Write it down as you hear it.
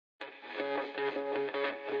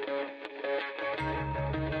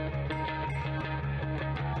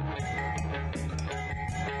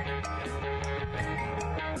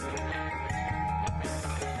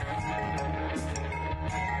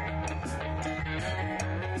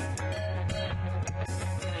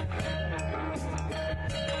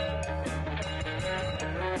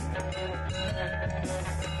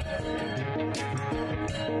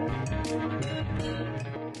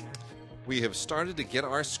We have started to get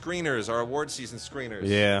our screeners, our award season screeners.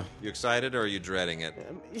 Yeah. You excited or are you dreading it?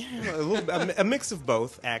 Yeah, a mix of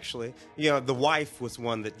both, actually. You know, The Wife was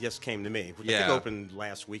one that just came to me. I think it opened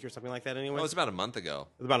last week or something like that anyway. Oh, it was about a month ago.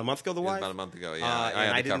 It was about a month ago, The Wife? About a month ago, yeah.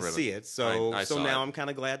 And I didn't see it, so now I'm kind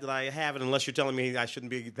of glad that I have it, unless you're telling me I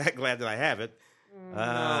shouldn't be that glad that I have it.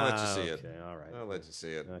 I'll let you see it. Okay, all right. I'll let you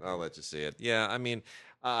see it. Okay. I'll let you see it. Yeah, I mean,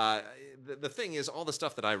 the thing is, all the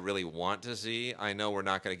stuff that I really want to see, I know we're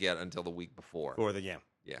not going to get until the week before.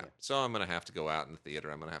 Yeah. So I'm going to have to go out in the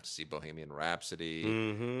theater. I'm going to have to see Bohemian Rhapsody,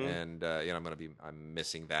 and I'm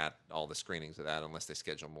missing all the screenings of that, unless they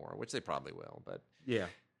schedule more, which they probably will. But yeah,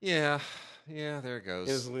 there it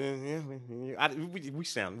goes.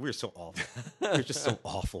 We're so awful. We're just so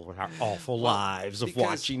awful with our awful lives of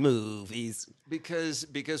watching movies.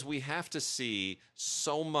 Because we have to see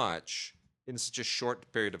so much in such a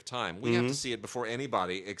short period of time. We have to see it before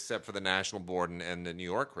anybody except for the National Board and the New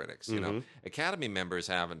York critics. You know, Academy members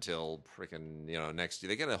have until freaking next year.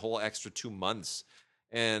 They get a whole extra 2 months.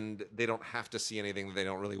 And they don't have to see anything that they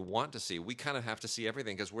don't really want to see. We kind of have to see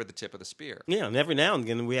everything because we're the tip of the spear. Yeah, and every now and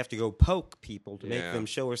again we have to go poke people to make them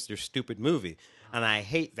show us their stupid movie, and I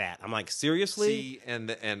hate that. I'm like, seriously? See,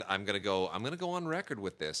 and I'm gonna go on record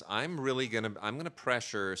with this. I'm gonna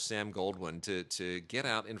pressure Sam Goldwyn to get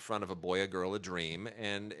out in front of A Boy, a Girl, a Dream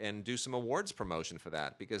and do some awards promotion for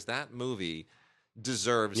that, because that movie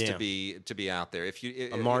deserves to be out there.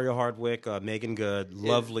 Mario Hardwick, Megan Good,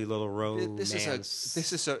 lovely little romance.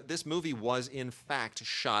 This movie was in fact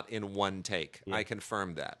shot in one take. Yeah. I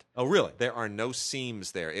confirmed that. Oh, really? There are no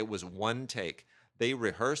seams there. It was one take. They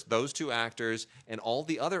rehearsed those two actors and all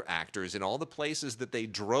the other actors in all the places that they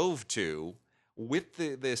drove to with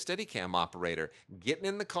the Steadicam operator, getting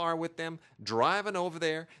in the car with them, driving over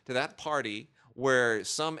there to that party where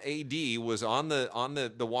some AD was on the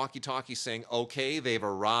walkie-talkie saying, "Okay, they've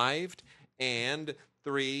arrived," and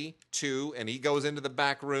 3, 2, and he goes into the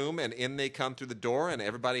back room, and in they come through the door, and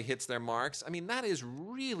everybody hits their marks. I mean, that is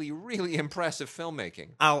really, really impressive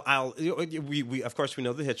filmmaking. We of course we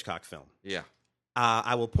know the Hitchcock film. Yeah.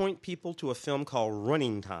 I will point people to a film called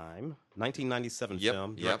Running Time, 1997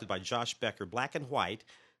 film, directed by Josh Becker, black and white.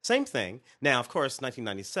 Same thing. Now, of course,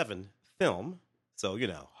 1997 film, so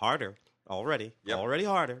harder. Already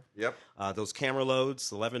harder. Yep. Those camera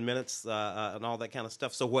loads, 11 minutes, and all that kind of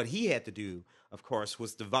stuff. So what he had to do, of course,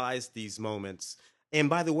 was devise these moments. And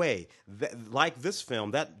by the way, like this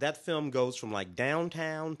film, that film goes from like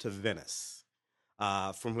downtown to Venice.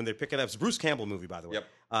 From when they're picking up, it's a Bruce Campbell movie, by the way. Yep.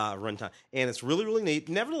 Runtime, and it's really, really neat.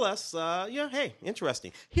 Nevertheless, hey,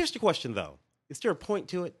 interesting. Here's the question though: is there a point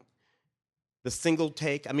to it? The single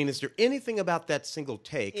take. I mean, is there anything about that single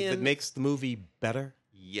take that makes the movie better?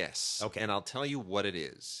 Yes. Okay. And I'll tell you what it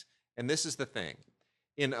is. And this is the thing.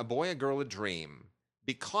 In A Boy, a Girl, a Dream,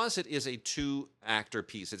 because it is a 2-actor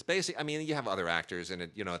piece, it's basically, I mean, you have other actors in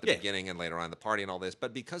it, at the beginning and later on in the party and all this,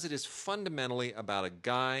 but because it is fundamentally about a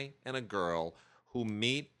guy and a girl who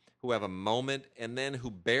meet, who have a moment, and then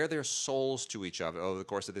who bear their souls to each other over the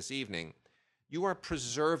course of this evening, you are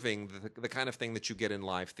preserving the kind of thing that you get in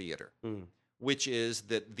live theater, which is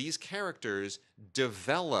that these characters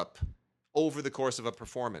develop over the course of a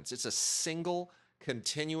performance. It's a single,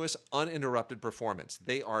 continuous, uninterrupted performance.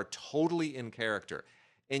 They are totally in character.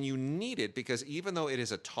 And you need it because even though it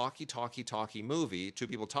is a talky movie, two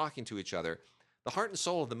people talking to each other, the heart and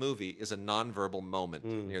soul of the movie is a nonverbal moment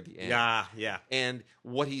near the end. Yeah. And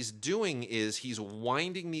what he's doing is he's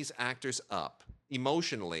winding these actors up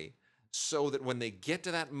emotionally so that when they get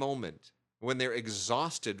to that moment, when they're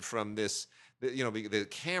exhausted from this, the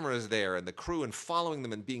camera's there and the crew and following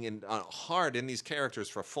them and being hard in these characters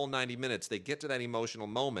for a full 90 minutes, they get to that emotional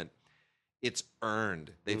moment. It's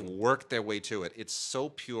earned. They've worked their way to it. It's so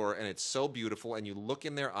pure and it's so beautiful. And you look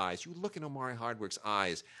in their eyes. You look in Omari Hardwick's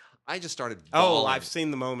eyes. I just started bawling. Oh, I've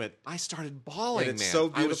seen the moment. I started bawling, and it's man. so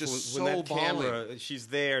beautiful I was just when so that bawling. camera. She's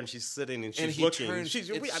there and she's sitting and she's he looking. turns-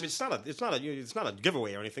 It's not a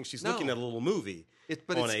giveaway or anything. She's looking at a little movie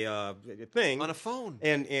a thing on a phone,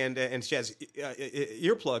 and she has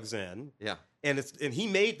earplugs in. Yeah. And he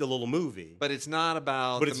made the little movie, but it's not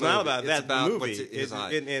about. But it's not about that movie. What's in his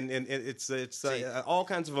eye. And it's all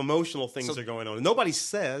kinds of emotional things are going on. And nobody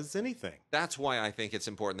says anything. That's why I think it's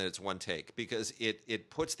important that it's one take, because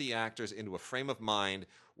it puts the actors into a frame of mind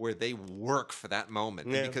where they work for that moment.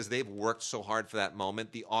 Yeah. And because they've worked so hard for that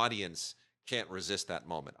moment, the audience can't resist that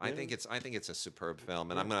moment. Yeah. I think it's a superb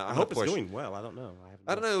film, and I hope it's doing well. I don't know.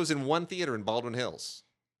 I don't know. It was in one theater in Baldwin Hills.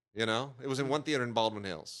 It was in one theater in Baldwin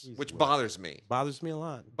Hills, which bothers me. Bothers me a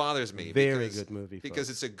lot. Bothers me. Very good movie. Because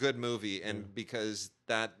it's a good movie, and because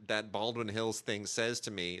that Baldwin Hills thing says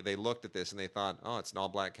to me. They looked at this and they thought, oh, it's an all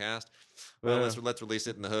black cast. Well, let's release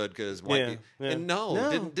it in the hood because white people. And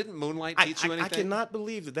no, didn't Moonlight teach you anything? I cannot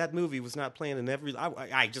believe that movie was not playing in every.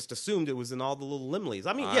 I just assumed it was in all the little limelies.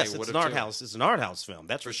 I mean, yes, it's an art house. It's an art house film.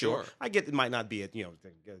 That's for sure. I get it might not be at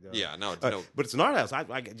yeah, no, but it's an art house.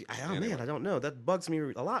 Man, I don't know. That bugs me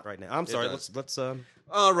a lot right now. I'm sorry. Let's.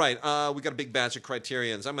 All right, we got a big batch of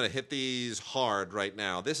Criterions. I'm going to hit these hard right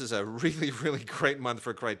now. This is a really, really great month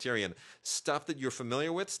for Criterion. Stuff that you're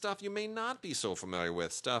familiar with, stuff you may not be so familiar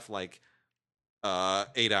with. Stuff like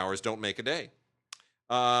 8 Hours Don't Make a Day.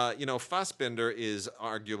 Fassbinder is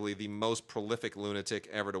arguably the most prolific lunatic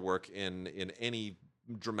ever to work in any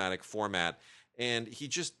dramatic format, and he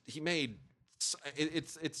made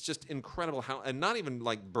it's just incredible how, and not even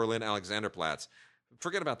like Berlin Alexanderplatz.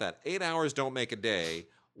 Forget about that. 8 Hours Don't Make a Day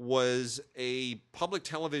was a public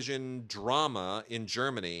television drama in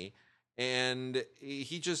Germany, and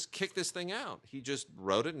he just kicked this thing out. He just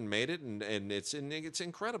wrote it and made it, and it's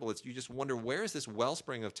incredible. You just wonder, where is this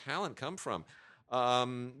wellspring of talent come from?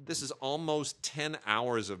 This is almost 10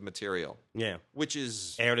 hours of material. Yeah. Which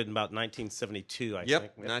is aired in about 1972, I think. Yep,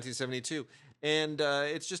 1972. And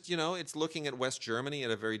it's just, it's looking at West Germany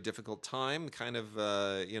at a very difficult time, kind of,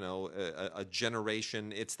 a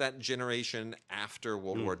generation. It's that generation after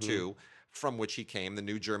World War II, from which he came, the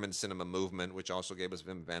new German cinema movement, which also gave us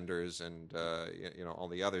Wim Wenders and, all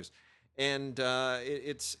the others. And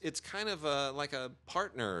it's kind of like a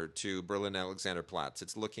partner to Berlin Alexanderplatz.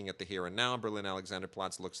 It's looking at the here and now. Berlin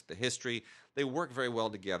Alexanderplatz looks at the history. They work very well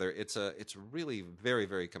together. It's really very,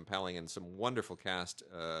 very compelling, and some wonderful cast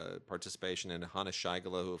participation. And Hannes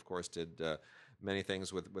Scheigele, who of course did many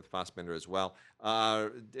things with Fassbinder as well.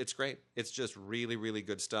 It's great. It's just really, really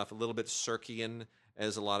good stuff. A little bit Circean,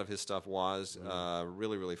 as a lot of his stuff was.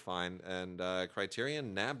 Really, really fine. And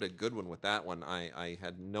Criterion nabbed a good one with that one. I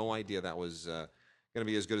had no idea that was going to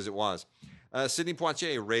be as good as it was. Sidney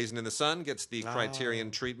Poitier, Raisin in the Sun, gets the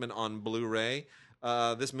Criterion treatment on Blu-ray.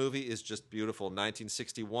 This movie is just beautiful.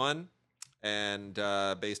 1961, and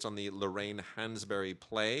based on the Lorraine Hansberry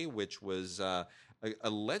play, which was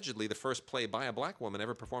allegedly the first play by a black woman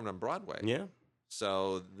ever performed on Broadway. Yeah.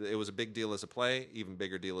 So it was a big deal as a play, even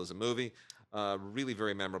bigger deal as a movie. Really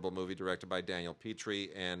very memorable movie directed by Daniel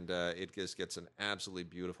Petrie, and it just gets an absolutely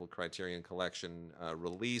beautiful Criterion Collection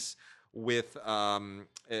release with an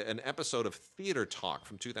episode of Theater Talk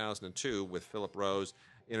from 2002 with Philip Rose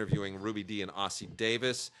interviewing Ruby Dee and Ossie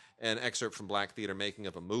Davis, an excerpt from Black Theater Making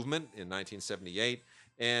of a Movement in 1978,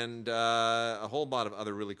 and a whole lot of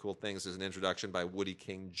other really cool things. There's an introduction by Woody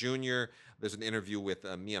King Jr. There's an interview with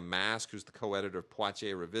Mia Mask, who's the co-editor of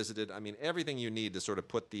Poitier Revisited. I mean, everything you need to sort of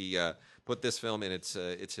put this film in its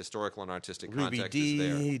historical and artistic context is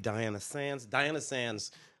there. Ruby Dee, Diana Sands. Diana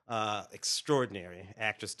Sands, extraordinary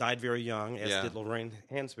actress, died very young, as did Lorraine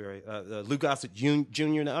Hansberry. Lou Gossett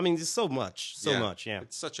Jr. I mean, there's so much. Yeah.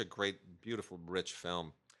 It's such a great, beautiful, rich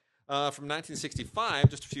film. From 1965,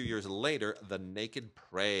 just a few years later, The Naked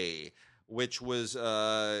Prey, which was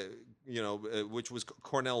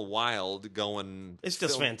Cornell Wilde going. It's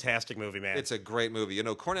just a fantastic movie, man. It's a great movie.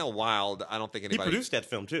 Cornell Wilde. I don't think anybody. He produced that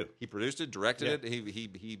film too. He produced it, directed it.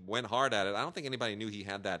 He went hard at it. I don't think anybody knew he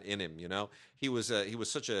had that in him. He was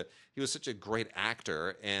such a great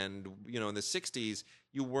actor, and in the '60s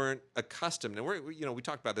you weren't accustomed. And we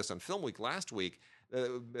talked about this on Film Week last week.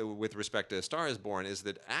 With respect to A Star Is Born, is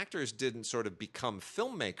that actors didn't sort of become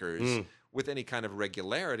filmmakers with any kind of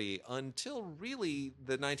regularity until really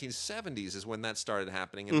the 1970s is when that started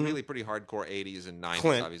happening, and really pretty hardcore 80s and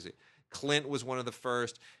 90s, obviously. Clint was one of the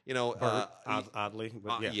first, oddly,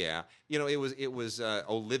 but yeah. It was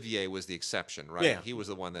Olivier was the exception, right? Yeah. He was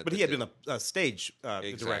the one that. But he had been a stage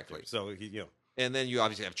exactly. director, so he. And then you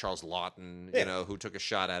obviously have Charles Laughton, who took a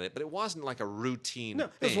shot at it, but it wasn't like a routine. No,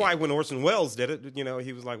 that's why when Orson Welles did it,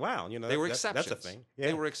 he was like, "Wow, they were exceptions. That's a thing." Yeah.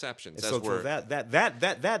 They were exceptions. So for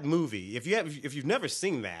that movie, if you've never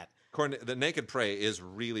seen that, The Naked Prey is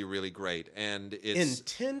really, really great, and it's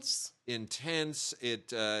intense.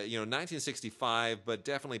 It 1965, but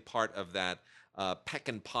definitely part of that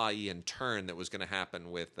Peckinpahian turn that was going to happen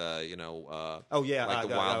with like the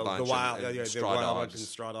Wild Bunch and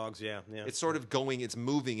Straw Dogs. Yeah. It's sort of it's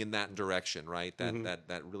moving in that direction, right?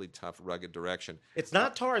 That really tough, rugged direction. It's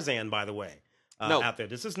not Tarzan, by the way. No. Out there.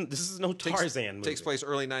 This is no Tarzan movie. Takes place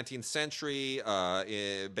early 19th century,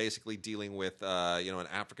 basically dealing with an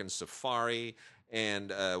African safari.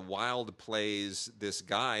 And Wilde plays this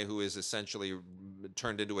guy who is essentially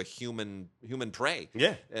turned into a human prey.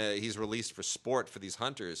 Yeah, he's released for sport for these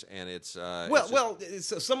hunters, and it's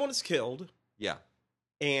someone is killed. Yeah,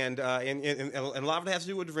 and a lot of it has to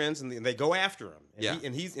do with Vince, and they go after him, Yeah.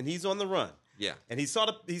 he's on the run, Yeah. and he's sort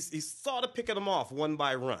of picking them off one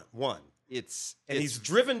by one, It's he's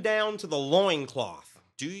driven down to the loincloth.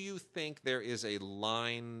 Do you think there is a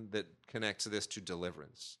line that connects this to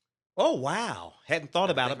Deliverance? Oh wow! Hadn't thought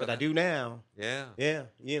about it, but I that. do now. Yeah, Yeah.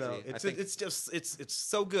 You know, See, it's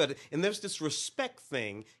so good, and there's this respect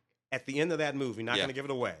thing at the end of that movie. Not going to give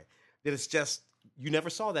it away. That it's just you never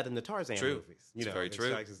saw that in the Tarzan movies. You know, very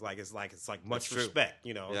true. It's like much respect.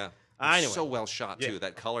 You know. Yeah. Anyway. So well shot too.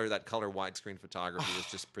 That color widescreen photography was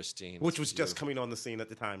just pristine. Which was just coming on the scene at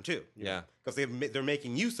the time too. Yeah, because they're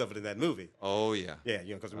making use of it in that movie. Oh yeah. Yeah,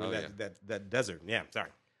 you know, because that desert. Yeah, sorry.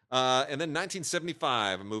 And then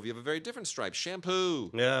 1975, a movie of a very different stripe,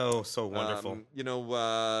 Shampoo. Oh, so wonderful. You know,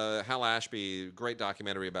 Hal Ashby, great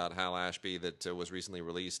documentary about Hal Ashby that was recently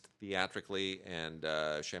released theatrically, and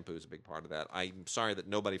Shampoo is a big part of that. I'm sorry that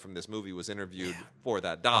nobody from this movie was interviewed for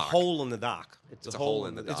that doc. A hole in the doc. It's a hole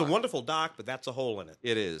in the doc. It's a wonderful doc, but that's a hole in it.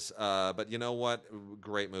 It is. But you know what?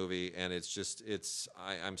 Great movie, and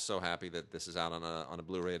I'm so happy that this is out on a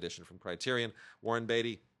Blu-ray edition from Criterion. Warren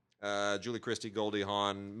Beatty. Julie Christie, Goldie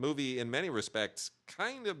Hawn, movie in many respects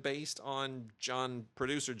kind of based on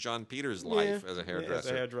producer John Peters' life as a hairdresser. As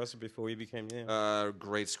a hairdresser before he became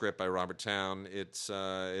great script by Robert Towne. It's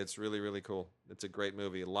really really cool. It's a great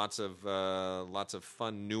movie. Lots of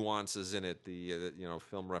fun nuances in it. The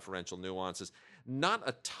film referential nuances. Not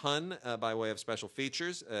a ton by way of special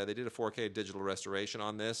features. They did a 4K digital restoration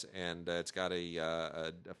on this, and it's got a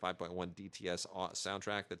 5.1 DTS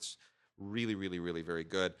soundtrack that's really, really, really very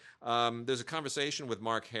good. There's a conversation with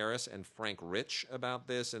Mark Harris and Frank Rich about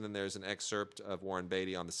this, and then there's an excerpt of Warren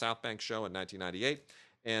Beatty on the South Bank Show in 1998,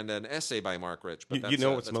 and an essay by Mark Rich. But you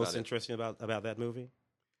know what's most interesting about that movie?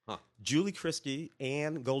 Huh. Julie Christie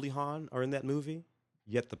and Goldie Hawn are in that movie,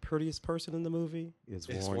 yet the prettiest person in the movie is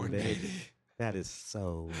Warren Beatty. That is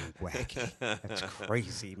so wacky. That's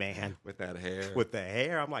crazy, man. With that hair. With the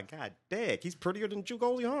hair. I'm like, God dang, he's prettier than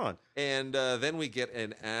Goldie Hawn. And then we get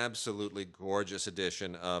an absolutely gorgeous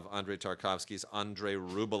edition of Andrei Tarkovsky's Andrei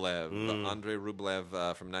Rublev. Andrei Rublev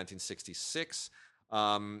from 1966.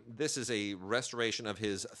 This is a restoration of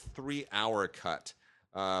his 3-hour cut,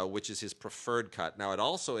 which is his preferred cut. Now, it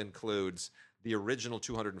also includes the original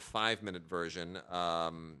 205-minute version,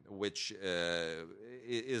 which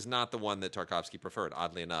is not the one that Tarkovsky preferred,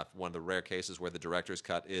 oddly enough. One of the rare cases where the director's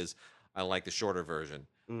cut is, I like the shorter version.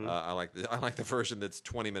 I like the version that's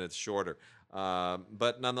 20 minutes shorter.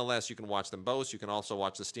 But nonetheless, you can watch them both. You can also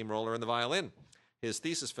watch The Steamroller and the Violin, his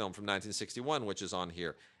thesis film from 1961, which is on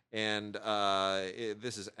here. And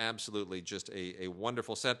this is absolutely just a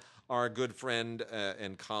wonderful set. Our good friend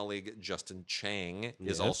and colleague Justin Chang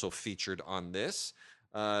is also featured on this.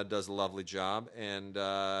 Does a lovely job, and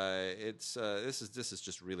this is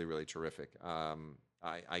just really really terrific.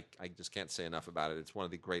 I just can't say enough about it. It's one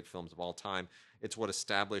of the great films of all time. It's what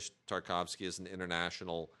established Tarkovsky as an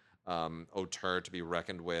international auteur to be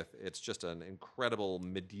reckoned with. It's just an incredible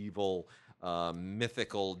medieval,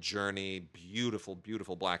 mythical journey. Beautiful,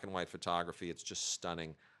 beautiful black and white photography. It's just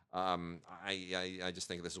stunning. I just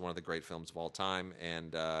think this is one of the great films of all time,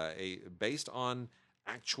 and based on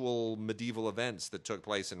actual medieval events that took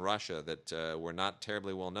place in Russia that were not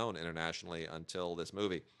terribly well known internationally until this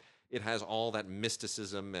movie. It has all that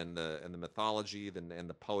mysticism and the mythology and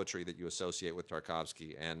the poetry that you associate with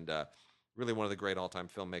Tarkovsky, and really one of the great all-time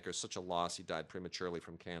filmmakers. Such a loss. He died prematurely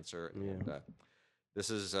from cancer, and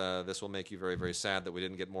this will make you very, very sad that we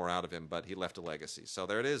didn't get more out of him, but he left a legacy. So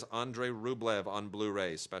there it is, Andrei Rublev on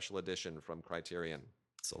Blu-ray, special edition from Criterion.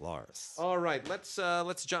 Solaris. All right,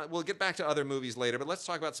 we'll get back to other movies later, but let's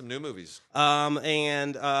talk about some new movies.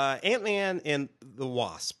 And Ant-Man and the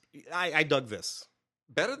Wasp. I dug this.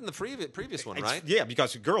 Better than the previous one, right? Yeah,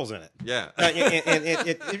 because girls in it. Yeah.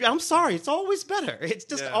 I'm sorry, it's always better. It's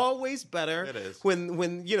just always better. It is. When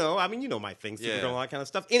my things, all that kind of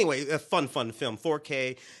stuff. Anyway, a fun film,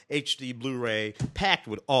 4K, HD, Blu-ray, packed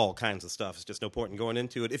with all kinds of stuff. It's just no point in going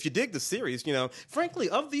into it. If you dig the series, frankly,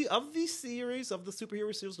 of the series, of the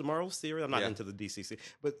superhero series, the Marvel series, I'm not into the DC series,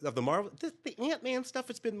 but of the Marvel, the Ant-Man stuff,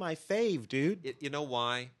 it's been my fave, dude. You know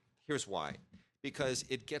why? Here's why. Because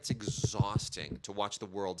it gets exhausting to watch the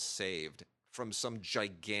world saved from some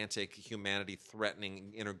gigantic,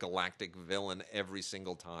 humanity-threatening intergalactic villain every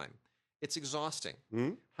single time. It's exhausting.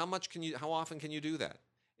 How often can you do that?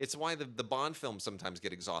 It's why the Bond films sometimes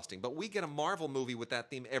get exhausting. But we get a Marvel movie with that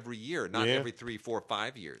theme every year, not every 3, 4,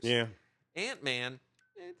 5 years. Yeah. Ant-Man,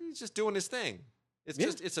 he's just doing his thing.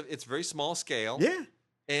 It's very small scale. Yeah.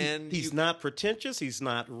 And he's not pretentious. He's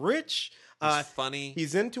not rich. He's funny.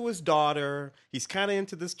 He's into his daughter. He's kind of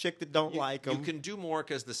into this chick that don't like him. You can do more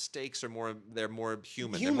because the stakes are more. They're more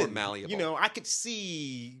human. They're more malleable. You know, I could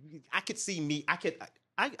see me.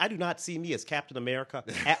 I do not see me as Captain America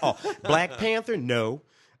at all. Black Panther, no.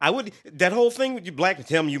 I would that whole thing with you black.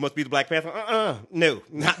 Tell me you must be the Black Panther. No,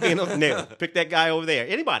 not being no. Pick that guy over there.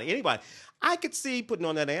 Anybody. I could see putting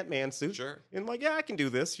on that Ant-Man suit. Sure. And like, yeah, I can do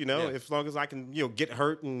this. You know, as long as I can, get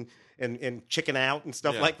hurt and chicken out and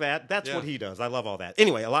stuff like that. That's what he does. I love all that.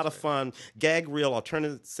 Anyway, a lot of fun, gag reel,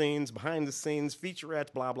 alternate scenes, behind the scenes,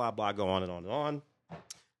 featurettes, blah blah blah. Go on and on and on.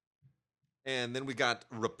 And then we got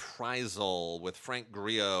Reprisal with Frank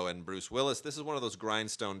Grillo and Bruce Willis. This is one of those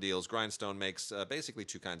Grindstone deals. Grindstone makes basically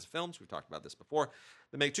two kinds of films. We've talked about this before.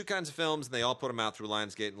 They make two kinds of films, and they all put them out through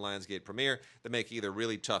Lionsgate and Lionsgate Premiere. They make either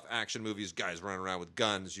really tough action movies, guys running around with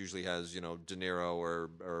guns, usually has, De Niro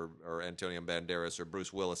or Antonio Banderas or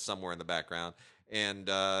Bruce Willis somewhere in the background. And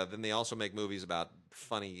then they also make movies about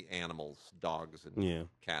funny animals, dogs and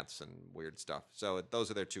cats and weird stuff. So those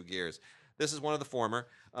are their two gears. This is one of the former.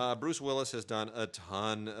 Bruce Willis has done a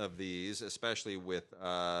ton of these, especially with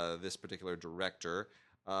this particular director,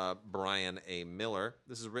 Brian A. Miller.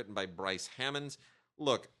 This is written by Bryce Hammonds.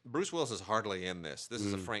 Look, Bruce Willis is hardly in this. This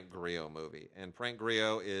is a Frank Grillo movie, and Frank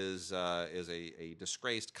Grillo is a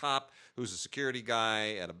disgraced cop who's a security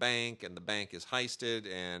guy at a bank, and the bank is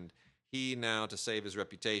heisted, and he now, to save his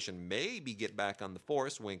reputation, maybe get back on the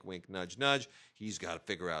force, wink, wink, nudge, nudge. He's got to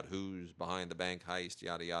figure out who's behind the bank heist,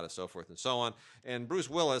 yada, yada, so forth and so on. And Bruce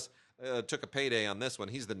Willis took a payday on this one.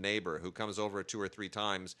 He's the neighbor who comes over 2 or 3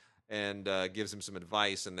 times and gives him some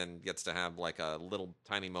advice and then gets to have like a little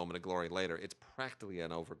tiny moment of glory later. It's practically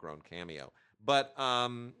an overgrown cameo. But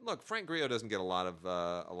look, Frank Grillo doesn't get a lot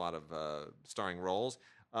of starring roles.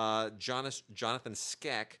 Jonathan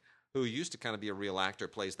Skeck, who used to kind of be a real actor,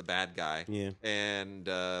 plays the bad guy. Yeah. And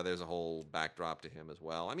there's a whole backdrop to him as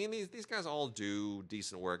well. I mean, these guys all do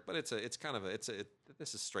decent work, but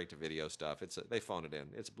this is straight to video stuff. They phone it in.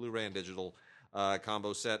 It's Blu-ray and digital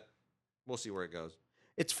combo set. We'll see where it goes.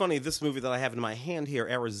 It's funny, this movie that I have in my hand here,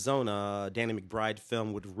 Arizona, Danny McBride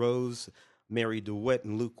film with Rose Mary DeWitt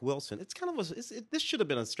and Luke Wilson. It's kind of this should have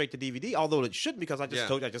been a straight to DVD, although it shouldn't because I just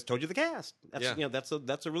told you the cast.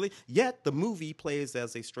 That's a really yet the movie plays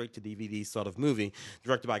as a straight to DVD sort of movie,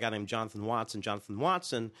 directed by a guy named Jonathan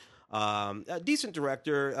Watson. A decent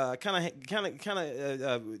director, kind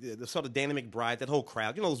of sort of Danny McBride, that whole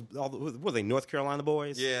crowd. Were they North Carolina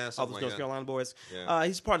boys? Yeah, all those like North Carolina boys. Yeah.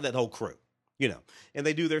 He's part of that whole crew. And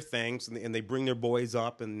they do their things, and they bring their boys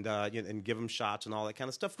up and give them shots and all that kind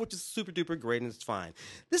of stuff, which is super duper great, and it's fine.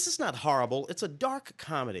 This is not horrible. It's a dark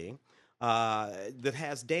comedy that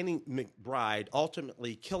has Danny McBride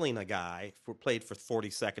ultimately killing a guy played for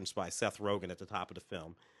 40 seconds by Seth Rogen at the top of the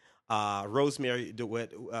film. Rosemary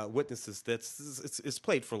DeWitt witnesses this. It's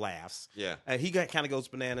played for laughs. Yeah. He kind of goes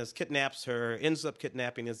bananas, kidnaps her, ends up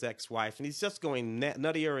kidnapping his ex-wife, and he's just going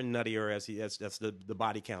nuttier and nuttier as the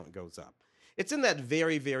body count goes up. It's in that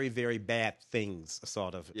very, very, very bad things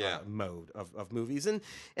sort of mode of movies. And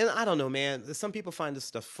I don't know, man. Some people find this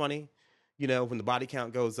stuff funny, when the body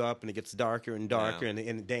count goes up and it gets darker and darker,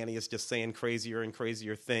 and Danny is just saying crazier and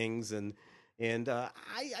crazier things. And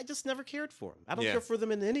I just never cared for them. I don't care for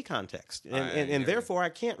them in any context. And therefore, I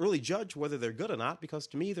can't really judge whether they're good or not because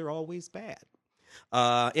to me, they're always bad.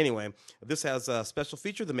 Anyway, this has a special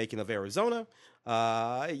feature, The Making of Arizona.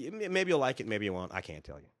 Maybe you'll like it, maybe you won't. I can't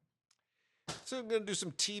tell you. So I'm going to do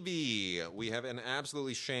some TV. We have an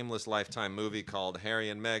absolutely shameless Lifetime movie called Harry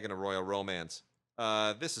and Meghan, A Royal Romance.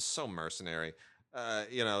 This is so mercenary.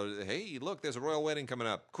 Hey, look, there's a royal wedding coming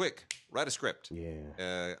up. Quick, write a script.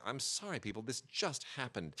 Yeah. I'm sorry, people. This just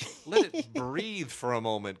happened. Let it breathe for a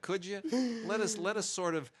moment, could you? Let us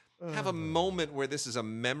sort of have a moment where this is a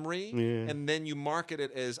memory, and then you market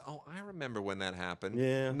it as, oh, I remember when that happened.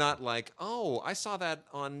 Yeah. Not like, oh, I saw that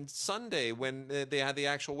on Sunday when they had the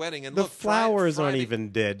actual wedding. And the look, flowers Friday, aren't even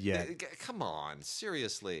dead yet. Come on,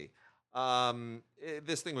 seriously.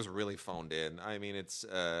 This thing was really phoned in. I mean, it's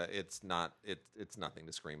nothing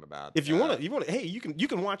to scream about. If you want to, hey, you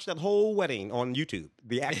can watch that whole wedding on YouTube.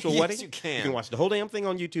 The actual wedding, you can. You can watch the whole damn thing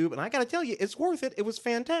on YouTube, and I got to tell you, it's worth it. It was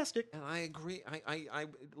fantastic. And I agree. I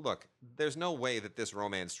look. There's no way that this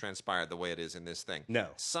romance transpired the way it is in this thing. No,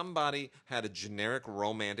 somebody had a generic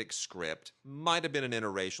romantic script. Might have been an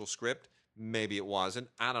interracial script. Maybe it wasn't.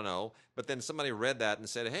 I don't know. But then somebody read that and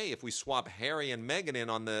said, "Hey, if we swap Harry and Meghan in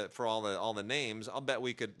for all the names, I'll bet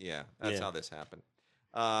we could." Yeah, that's how this happened.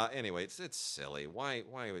 Anyway, it's silly. Why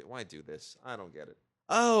do this? I don't get it.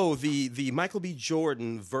 Oh, the Michael B.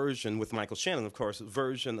 Jordan version with Michael Shannon, of course,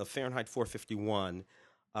 version of Fahrenheit 451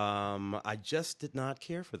 I just did not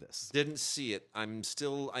care for this. Didn't see it. I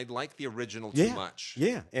like the original too Yeah, much.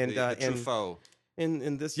 yeah, The Truffaut.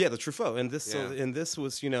 and this, yeah, the Truffaut, and this, Yeah. and this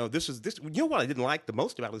was, this. You know what I didn't like the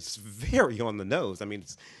most about it? It's very on the nose. I mean,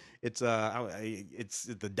 it's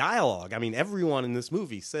the dialogue. I mean, everyone in this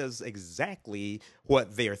movie says exactly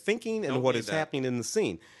what they are thinking and Don't what need is that. happening in the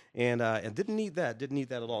scene. And didn't need that. Didn't need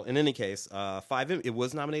that at all. In any case, it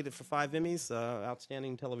was nominated for 5 Emmys,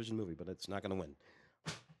 outstanding television movie, but it's not going to win.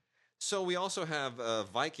 So we also have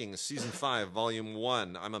Vikings season 5, volume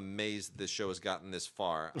 1. I'm amazed this show has gotten this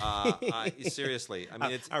far. Seriously, I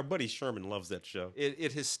mean, Our buddy Sherman loves that show.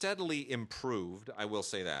 it has steadily improved. I will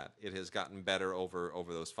say that it has gotten better over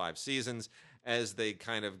those 5 seasons as they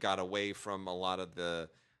kind of got away from a lot of the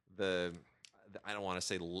I don't want to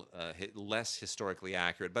say less historically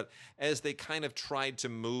accurate, but as they kind of tried to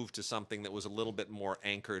move to something that was a little bit more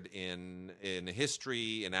anchored in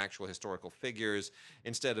history, in actual historical figures,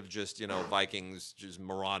 instead of just Vikings just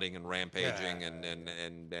marauding and rampaging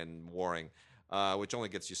and warring, which only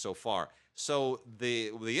gets you so far. So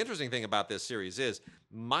the interesting thing about this series is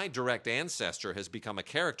my direct ancestor has become a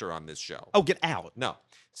character on this show. Oh, get out! No.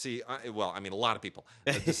 See, well, I mean, a lot of people.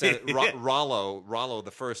 Rollo,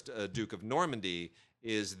 the first Duke of Normandy,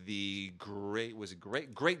 is the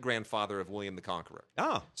great grandfather of William the Conqueror.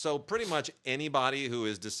 Oh, So pretty much anybody who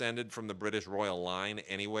is descended from the British royal line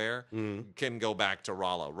anywhere can go back to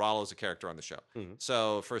Rollo. Rollo's a character on the show.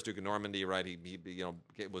 So first Duke of Normandy, right? He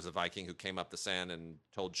was a Viking who came up the Seine and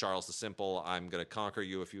told Charles the Simple, "I'm going to conquer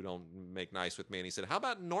you if you don't make nice with me." And he said, "How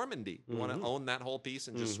about Normandy? You want to own that whole piece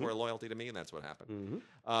and just swear loyalty to me?" And that's what happened.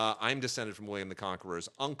 I'm descended from William the Conqueror's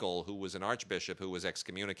uncle, who was an archbishop who was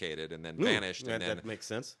excommunicated and then vanished, and then that makes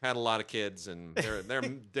sense. had a lot of kids, and there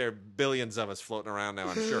are billions of us floating around now,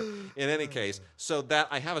 I'm sure. In any case, so that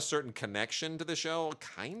I have a certain connection to the show,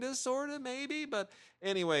 kind of, sort of, maybe, but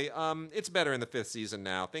anyway, it's better in the 5th season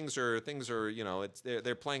now. Things are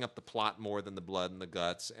they're playing up the plot more than the blood and the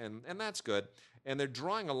guts, and that's good. And they're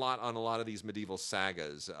drawing a lot on a lot of these medieval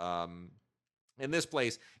sagas. In this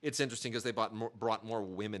place, it's interesting because they brought more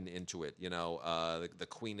women into it. The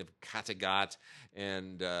Queen of Kattegat,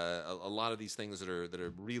 and a lot of these things that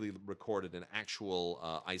are really recorded in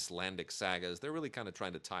actual Icelandic sagas. They're really kind of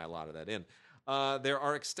trying to tie a lot of that in. There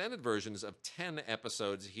are extended versions of 10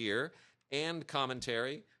 episodes here, and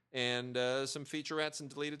commentary, and some featurettes and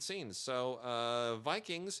deleted scenes. So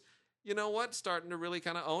Vikings, you know what? Starting to really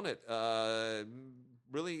kind of own it.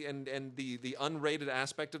 Really, and the unrated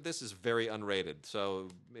aspect of this is very unrated. So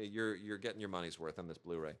you're getting your money's worth on this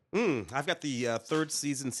Blu-ray. I've got the third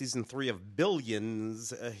season 3 of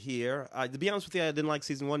Billions here. To be honest with you, I didn't like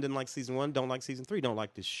season 1, don't like season 3, don't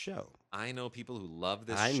like this show. I know people who love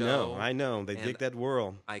this I show. I know. They dig that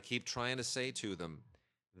whirl. I keep trying to say to them,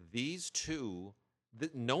 these two,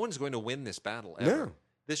 no one's going to win this battle ever. No.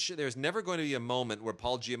 There's never going to be a moment where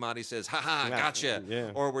Paul Giamatti says, "Ha ha,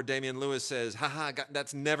 gotcha," or where Damian Lewis says, "Ha ha."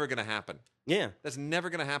 That's never going to happen. Yeah, that's never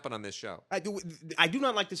going to happen on this show. I do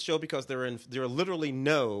not like this show because there are literally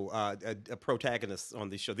no protagonists on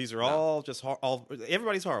this show. These are all just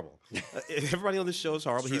everybody's horrible. Everybody on this show is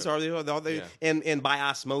horrible. He's horrible. And by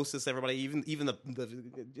osmosis, everybody, even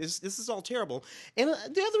this is all terrible. And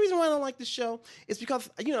the other reason why I don't like this show is because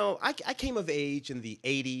I came of age in the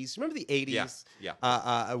 '80s. Remember the '80s? Yeah.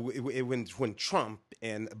 When Trump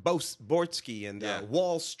and Bortsky and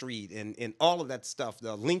Wall Street and all of that stuff,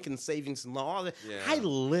 the Lincoln Savings and all that. Yeah. I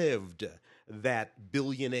lived that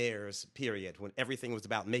billionaires period when everything was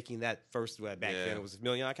about making that first back then it was $1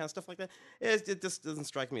 million, kind of stuff like that. It just doesn't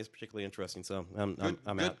strike me as particularly interesting. So I'm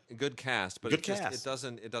out. Good cast, but it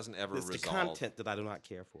doesn't ever resolve. It's the content that I do not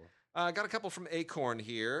care for. Got a couple from Acorn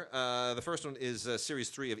here. The first one is Series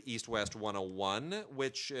 3 of East West 101,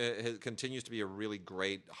 which continues to be a really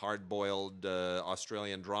great, hard-boiled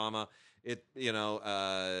Australian drama.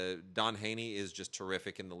 Don Haney is just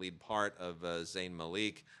terrific in the lead part of Zayn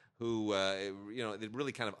Malik, who it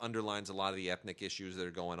really kind of underlines a lot of the ethnic issues that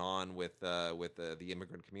are going on with the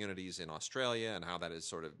immigrant communities in Australia, and how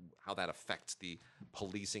that affects the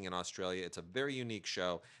policing in Australia. It's a very unique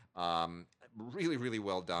show. Really, really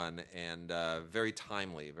well done, and very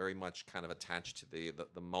timely, very much kind of attached to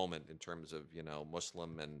the moment in terms of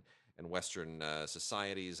Muslim and Western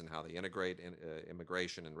societies and how they integrate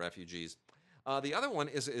immigration and refugees. The other one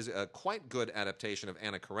is a quite good adaptation of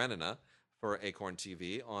Anna Karenina for Acorn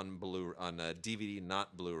TV on DVD,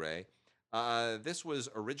 not Blu-ray. This was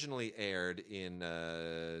originally aired in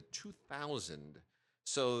 2000.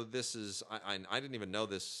 So this is, I didn't even know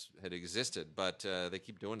this had existed, but they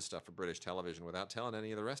keep doing stuff for British television without telling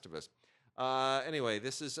any of the rest of us. Anyway,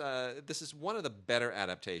 this is one of the better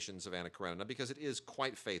adaptations of Anna Karenina because it is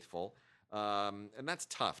quite faithful, and that's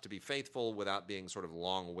tough to be faithful without being sort of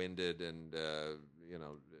long-winded and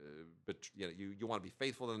but you want to be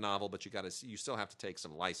faithful to the novel, but you still have to take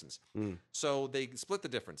some license. So they split the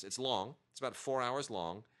difference. It's long. It's about 4 hours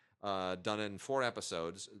long. Done in 4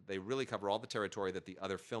 episodes. They really cover all the territory that the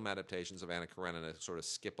other film adaptations of Anna Karenina sort of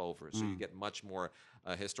skip over. So you get much more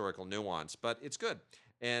historical nuance, but it's good.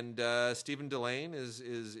 And Stephen Delane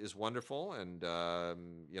is wonderful, and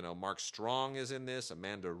Mark Strong is in this.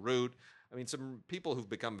 Amanda Root. I mean, some people who've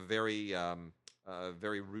become very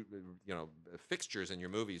fixtures in your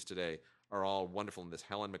movies today are all wonderful in this.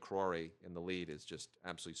 Helen McCrory in the lead is just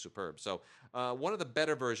absolutely superb. So one of the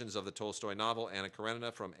better versions of the Tolstoy novel, Anna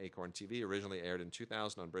Karenina, from Acorn TV, originally aired in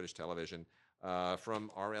 2000 on British television,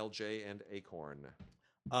 from RLJ and Acorn.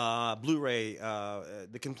 Blu-ray,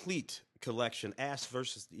 the complete collection, Ash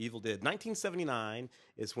versus the Evil Dead. 1979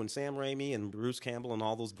 is when Sam Raimi and Bruce Campbell and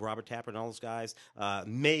all those, Robert Tapper and all those guys,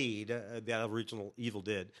 made that original Evil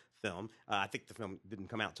Dead film. I think the film didn't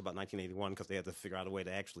come out until about 1981 because they had to figure out a way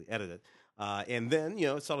to actually edit it. And then,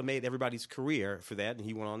 it sort of made everybody's career for that, and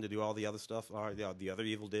he went on to do all the other stuff, the other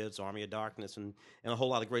Evil Deads, Army of Darkness, and a whole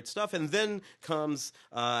lot of great stuff. And then comes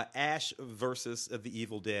Ash versus the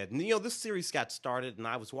Evil Dead. And, this series got started, and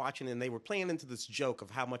I was watching, and they were playing into this joke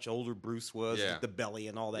of how much older Bruce was with the belly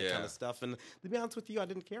and all that kind of stuff. And to be honest with you, I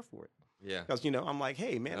didn't care for it. Yeah. Because, I'm like,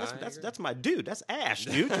 hey, man, that's my dude. That's Ash,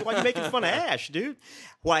 dude. Why are you making fun of Ash, dude?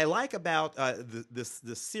 What I like about this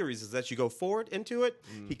series is that you go forward into it,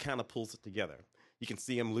 he kind of pulls it together. You can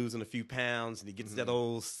see him losing a few pounds, and he gets that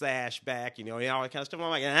old sash back, and all that kind of stuff. I'm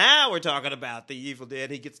like, now we're talking about the Evil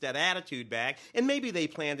Dead. He gets that attitude back, and maybe they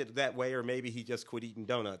planned it that way, or maybe he just quit eating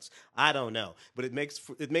donuts. I don't know, but it makes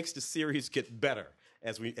the series get better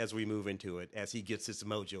as we move into it, as he gets his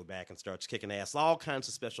mojo back and starts kicking ass. All kinds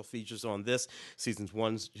of special features on this, seasons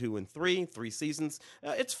 1, 2, and 3 seasons.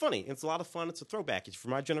 It's funny. It's a lot of fun. It's a throwback. It's for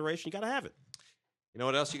my generation. You got to have it. You know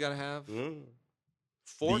what else you got to have?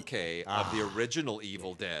 4K of the original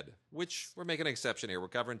Evil Dead, which we're making an exception here. We're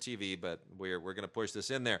covering TV, but we're going to push this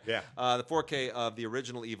in there. Yeah. The 4K of the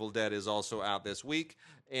original Evil Dead is also out this week.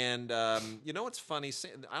 And what's funny?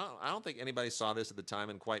 I don't think anybody saw this at the time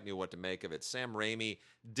and quite knew what to make of it. Sam Raimi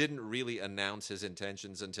didn't really announce his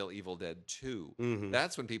intentions until Evil Dead 2.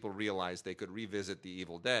 That's when people realized they could revisit the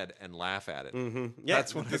Evil Dead and laugh at it. Yeah,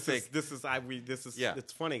 that's when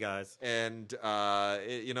it's funny, guys. And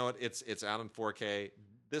it's out in 4K.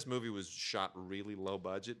 This movie was shot really low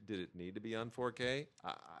budget. Did it need to be on 4K?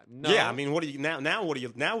 No. Yeah, I mean, what do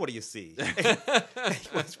you see?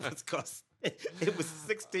 What's cost? It was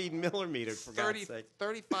 16 millimeter, for God's sake.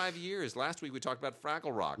 35 years. Last week we talked about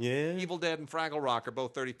Fraggle Rock. Yeah. Evil Dead and Fraggle Rock are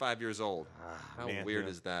both 35 years old. How weird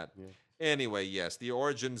is that? Yeah. Anyway, yes, the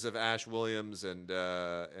origins of Ash Williams and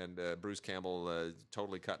Bruce Campbell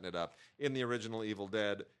totally cutting it up in the original Evil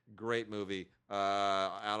Dead. Great movie,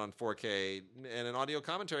 out on 4K, and an audio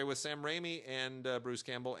commentary with Sam Raimi and Bruce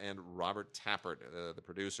Campbell and Robert Tappert, the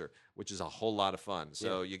producer, which is a whole lot of fun.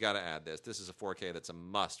 So you got to add this. This is a 4K that's a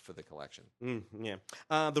must for the collection.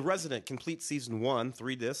 The Resident, complete season 1,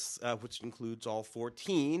 3 discs, which includes all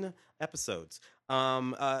 14 episodes.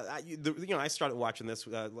 I started watching this.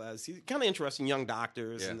 Kind of interesting, young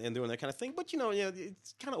doctors and doing that kind of thing. But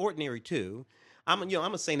it's kind of ordinary too. I'm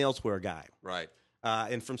a St. Elsewhere guy, right?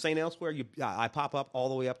 And from St. Elsewhere, I pop up all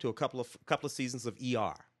the way up to a couple of seasons of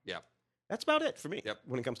ER. Yeah. That's about it for me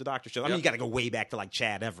when it comes to doctor shows. I mean, you got to go way back to like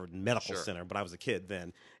Chad Everett Medical Center, but I was a kid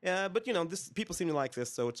then. But people seem to like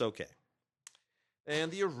this, so it's okay.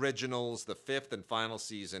 And the originals, the 5th and final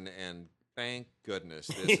season, and thank goodness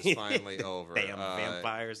this is finally over. Damn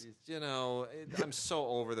vampires. I'm so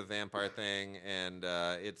over the vampire thing, and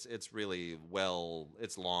it's really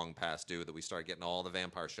it's long past due that we start getting all the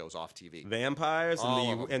vampire shows off TV. Vampires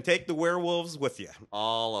and take the werewolves with you.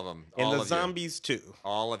 All of them. And the zombies too.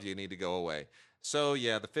 All of you need to go away. So,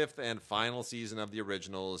 the 5th and final season of the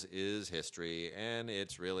originals is history, and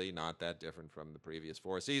it's really not that different from the previous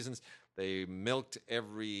 4 seasons. They milked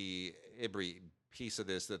every piece of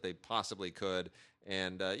this that they possibly could,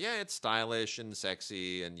 and it's stylish and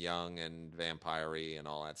sexy and young and vampire-y and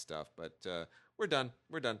all that stuff, but we're done.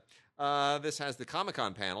 This has the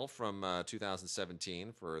Comic-Con panel from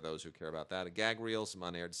 2017, for those who care about that, a gag reel, some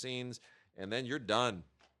unaired scenes, and then you're done.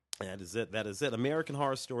 That is it. American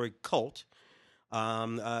Horror Story Cult.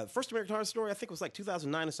 First American Horror Story, I think, was like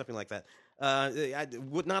 2009 or something like that. I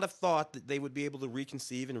would not have thought that they would be able to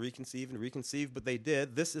reconceive, but they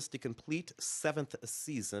did. This is the complete 7th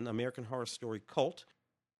season, American Horror Story Cult.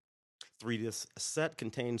 3 disc set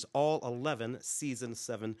contains all 11 season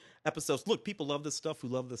 7 episodes. Look, people love this stuff. Who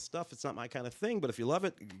love this stuff? It's not my kind of thing, but if you love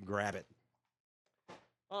it, grab it.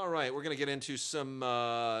 All right, we're going to get into some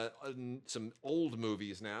old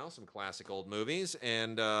movies now, some classic old movies,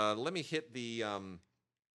 and let me hit the. I'm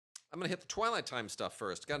going to hit the Twilight Time stuff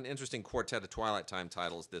first. Got an interesting quartet of Twilight Time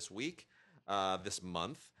titles this week, this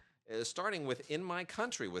month, starting with "In My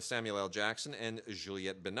Country" with Samuel L. Jackson and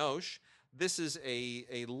Juliette Binoche. This is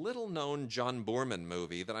a little known John Boorman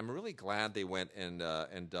movie that I'm really glad they went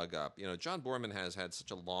and dug up. You know, John Boorman has had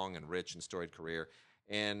such a long and rich and storied career.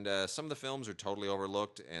 And some of the films are totally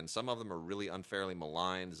overlooked, and some of them are really unfairly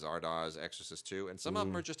maligned, Zardoz, Exorcist 2, and some of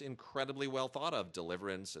them are just incredibly well thought of,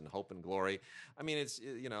 Deliverance and Hope and Glory. I mean, it's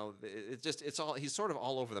all, he's sort of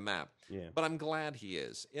all over the map. Yeah. But I'm glad he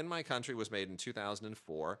is. In My Country was made in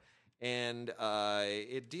 2004, and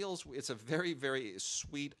it's a very, very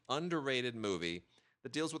sweet, underrated movie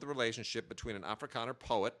that deals with the relationship between an Afrikaner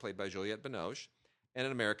poet, played by Juliette Binoche, and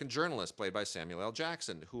an American journalist, played by Samuel L.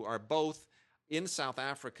 Jackson, who are both in South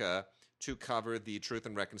Africa to cover the Truth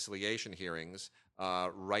and Reconciliation hearings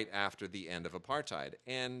right after the end of apartheid.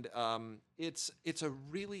 And it's a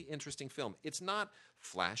really interesting film. It's not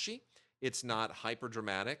flashy. It's not hyper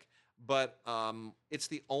dramatic. But it's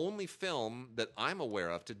the only film that I'm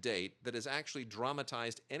aware of to date that has actually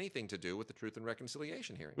dramatized anything to do with the Truth and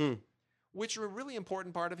Reconciliation hearings, which are a really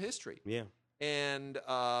important part of history. Yeah. And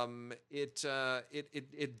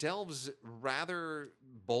it delves rather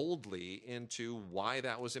boldly into why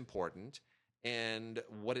that was important and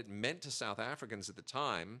what it meant to South Africans at the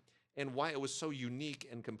time, and why it was so unique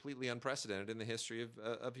and completely unprecedented in the history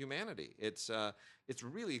of humanity. It's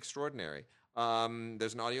really extraordinary.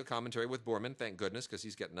 There's an audio commentary with Boorman, thank goodness, because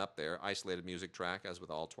he's getting up there. Isolated music track, as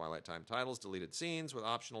with all Twilight Time titles. Deleted scenes with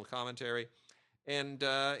optional commentary. And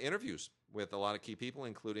interviews with a lot of key people,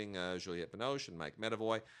 including Juliette Binoche and Mike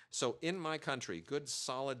Medavoy. So, In My Country, good,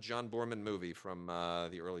 solid John Boorman movie from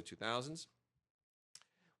the early 2000s.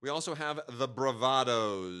 We also have The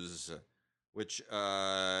Bravados, which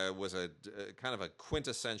was a kind of a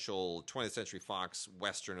quintessential 20th Century Fox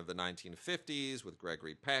Western of the 1950s with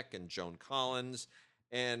Gregory Peck and Joan Collins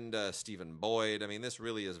and Stephen Boyd. I mean, this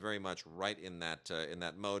really is very much right in that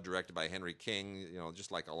mode, directed by Henry King,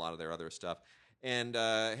 just like a lot of their other stuff. And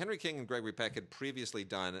Henry King and Gregory Peck had previously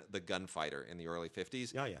done The Gunfighter in the early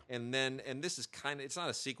 50s. Yeah, yeah. And this is it's not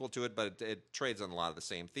a sequel to it, but it trades on a lot of the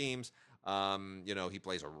same themes. He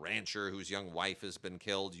plays a rancher whose young wife has been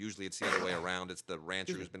killed. Usually it's the other way around. It's the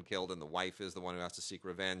rancher who's been killed and the wife is the one who has to seek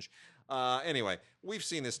revenge. Anyway, we've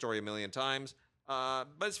seen this story a million times. But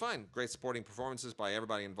it's fine. Great supporting performances by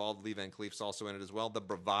everybody involved. Lee Van Cleef's also in it as well. The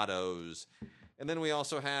Bravados. And then we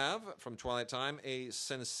also have, from Twilight Time, a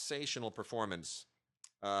sensational performance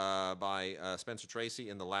by Spencer Tracy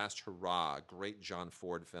in The Last Hurrah, great John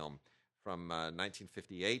Ford film from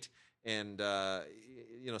 1958. And,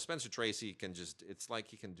 Spencer Tracy it's like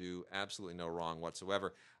he can do absolutely no wrong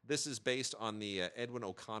whatsoever. This is based on the Edwin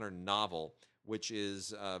O'Connor novel, which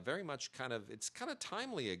is very much it's kind of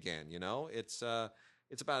timely again, It's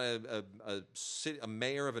about a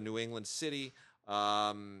mayor of a New England city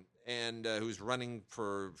and who's running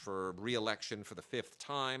for re-election for the 5th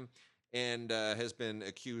time and has been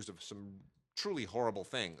accused of some truly horrible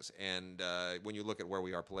things. And when you look at where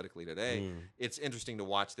we are politically today, it's interesting to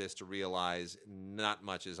watch this to realize not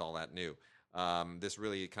much is all that new. This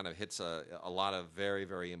really kind of hits a lot of very,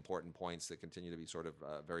 very important points that continue to be sort of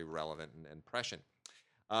very relevant and prescient.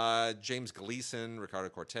 James Gleason, Ricardo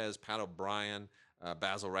Cortez, Pat O'Brien,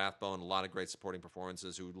 Basil Rathbone, a lot of great supporting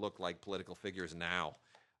performances who look like political figures now.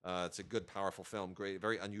 It's a good, powerful film. Great,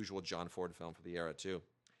 very unusual John Ford film for the era, too.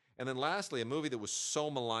 And then lastly, a movie that was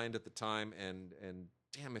so maligned at the time, and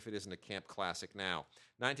damn if it isn't a camp classic now.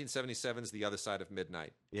 1977's The Other Side of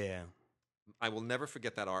Midnight. Yeah. I will never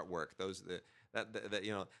forget that artwork. That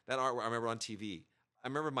artwork I remember on TV. I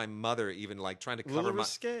remember my mother even trying to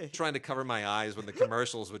cover my eyes when the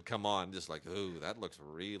commercials would come on, just like, ooh, that looks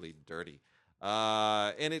really dirty.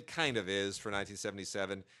 And it kind of is for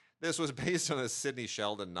 1977. This was based on a Sidney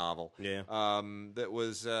Sheldon novel. Yeah. That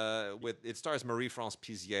was it stars Marie-France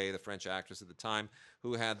Pizier, the French actress at the time,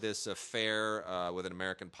 who had this affair with an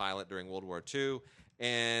American pilot during World War II,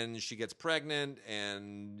 and she gets pregnant,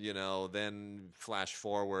 and then flash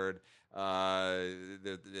forward,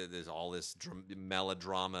 there's all this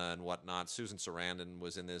melodrama and whatnot. Susan Sarandon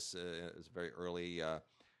was in this. It was a very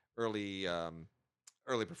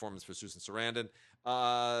early performance for Susan Sarandon.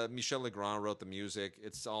 Michel Legrand wrote the music.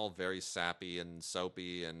 It's all very sappy and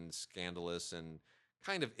soapy and scandalous and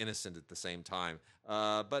kind of innocent at the same time.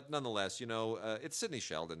 But nonetheless, it's Sidney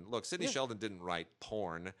Sheldon. Look, Sidney Yeah. Sheldon didn't write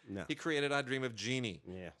porn. No. He created I Dream of Jeannie.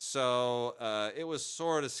 Yeah. So it was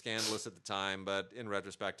sort of scandalous at the time, but in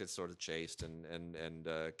retrospect, it's sort of chaste and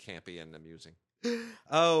campy and amusing.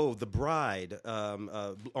 Oh, The Bride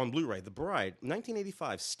on Blu-ray. The Bride,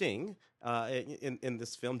 1985. Sting in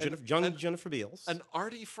this film. Jennifer Beals. An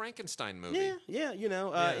arty Frankenstein movie. Yeah.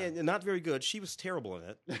 And not very good. She was terrible in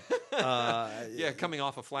it. Yeah, coming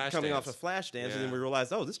off a Flashdance. Coming off a Flashdance, Yeah. and then we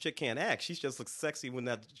realized, oh, this chick can't act. She just looks sexy when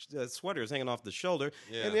that sweater is hanging off the shoulder.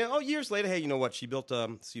 Yeah. And then, years later, hey, you know what? She built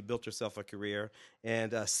herself a career.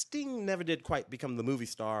 And Sting never did quite become the movie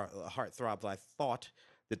star, heartthrob that I thought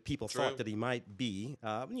that people thought that he might be.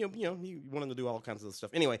 He wanted to do all kinds of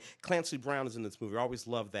stuff. Anyway, Clancy Brown is in this movie. I always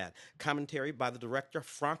loved that. Commentary by the director,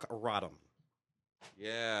 Frank Rodham.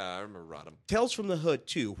 Yeah, I remember Rodham. Tales from the Hood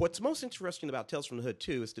 2. What's most interesting about Tales from the Hood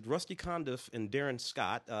 2 is that Rusty Condiff and Darren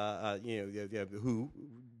Scott, who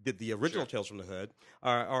did the original Tales from the Hood,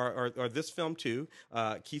 are this film too.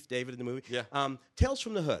 Keith David in the movie. Yeah. Tales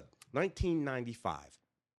from the Hood, 1995.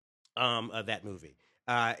 That movie.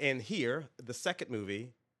 And here, the second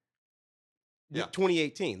movie,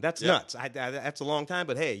 2018. That's nuts. That's a long time,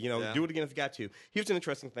 but hey, do it again if you got to. Here's an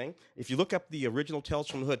interesting thing. If you look up the original Tales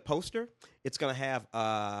from the Hood poster, it's going to have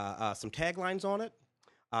some taglines on it.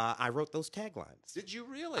 I wrote those taglines. Did you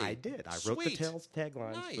really? I did. I wrote the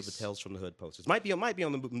taglines for the Tales from the Hood posters. Might be on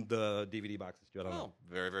the DVD boxes too. I don't know.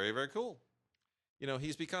 Very, very, very cool.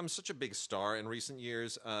 He's become such a big star in recent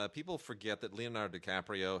years. People forget that Leonardo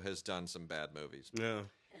DiCaprio has done some bad movies. Yeah.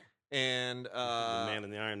 And The Man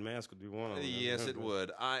in the Iron Mask would be one of them. Yes, it would.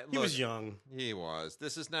 He was young. He was.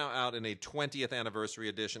 This is now out in a 20th anniversary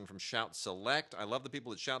edition from Shout Select. I love the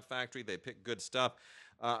people at Shout Factory. They pick good stuff.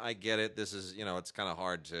 I get it. This is, it's kind of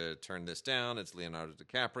hard to turn this down. It's Leonardo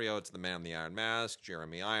DiCaprio. It's the Man in the Iron Mask,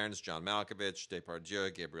 Jeremy Irons, John Malkovich,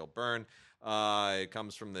 Depardieu, Gabriel Byrne. It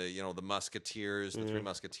comes from the Musketeers, the Three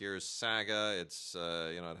Musketeers saga. It's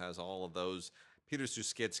it has all of those. Peter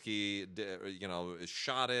Suskitsky,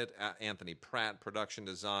 shot it. Anthony Pratt, production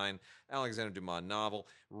design. Alexander Dumas novel.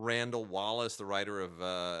 Randall Wallace, the writer of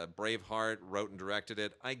Braveheart, wrote and directed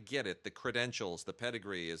it. I get it. The credentials, the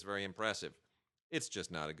pedigree is very impressive. It's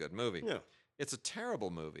just not a good movie. Yeah. It's a terrible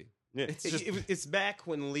movie. Yeah. It's back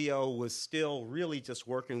when Leo was still really just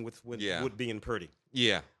working with Woodby and Purdy.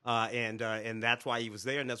 Yeah. And that's why he was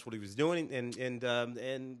there, and that's what he was doing, and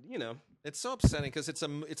It's so upsetting because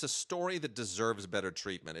it's a story that deserves better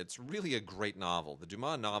treatment. It's really a great novel. The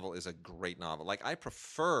Dumas novel is a great novel. Like, I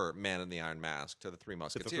prefer Man in the Iron Mask to the Three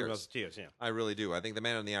Musketeers. The Three Musketeers, yeah. I really do. I think the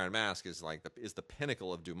Man in the Iron Mask is the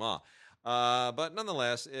pinnacle of Dumas. But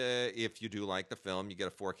nonetheless, if you do like the film, you get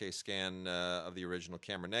a 4K scan of the original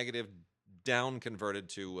camera negative, down converted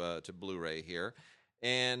to Blu-ray here.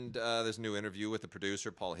 And there's a new interview with the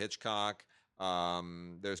producer, Paul Hitchcock.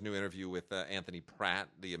 There's a new interview with Anthony Pratt,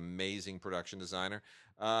 the amazing production designer.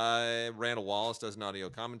 Randall Wallace does an audio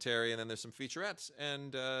commentary, and then there's some featurettes.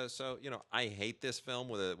 And so, I hate this film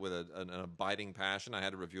with an abiding passion. I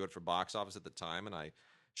had to review it for Box Office at the time, and I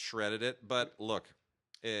shredded it. But look,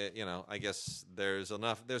 I guess there's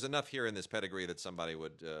enough here in this pedigree that somebody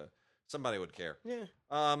would care. Yeah.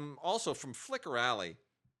 Also from Flickr Alley.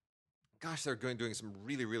 Gosh, they're doing some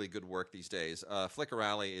really, really good work these days. Flickr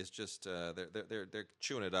Alley is just they're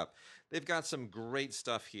chewing it up. They've got some great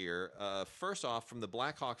stuff here. First off, from the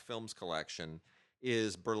Black Hawk Films collection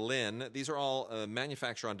is Berlin. These are all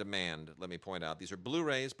manufacture on demand. Let me point out these are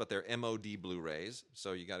Blu-rays, but they're MOD Blu-rays.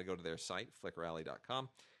 So you got to go to their site flickralley.com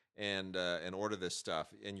and order this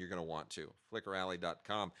stuff, and you're going to want to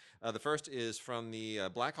flickralley.com. The first is from the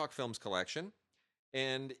Black Hawk Films collection.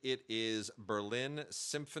 And it is Berlin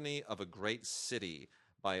Symphony of a Great City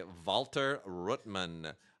by Walter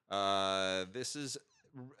Ruttmann. This is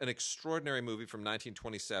an extraordinary movie from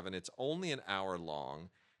 1927. It's only an hour long,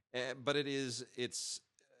 but it's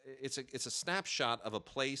a snapshot of a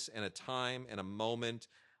place and a time and a moment.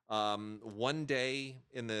 One day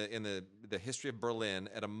in the history of Berlin,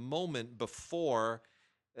 at a moment before.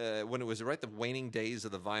 When it was the waning days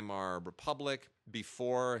of the Weimar Republic,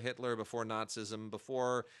 before Hitler, before Nazism,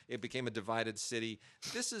 before it became a divided city.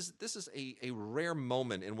 This is a rare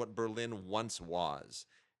moment in what Berlin once was.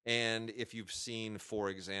 And if you've seen, for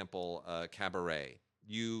example, Cabaret,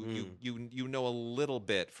 you know a little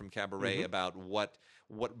bit from Cabaret about what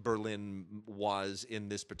Berlin was in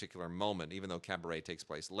this particular moment. Even though Cabaret takes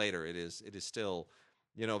place later, it is still,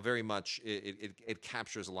 very much it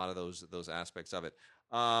captures a lot of those aspects of it.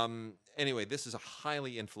 Anyway, this is a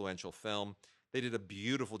highly influential film. They did a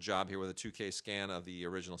beautiful job here with a 2K scan of the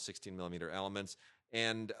original 16mm elements.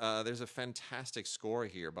 And there's a fantastic score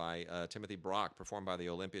here by Timothy Brock, performed by the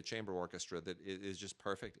Olympia Chamber Orchestra, that is just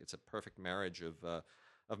perfect. It's a perfect marriage of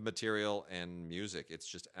material and music. It's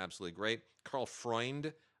just absolutely great. Carl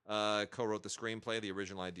Freund co-wrote the screenplay. The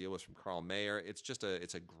original idea was from Carl Mayer. It's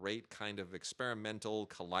a great kind of experimental,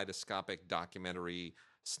 kaleidoscopic documentary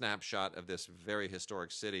snapshot of this very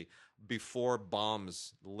historic city before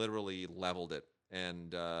bombs literally leveled it.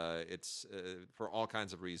 And it's for all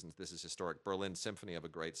kinds of reasons, this is historic. Berlin Symphony of a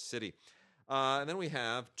Great City. And then we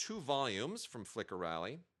have 2 volumes from Flickr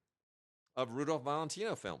Rally of Rudolph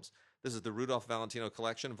Valentino films. This is the Rudolph Valentino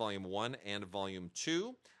Collection, Volume 1 and Volume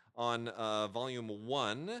 2. On Volume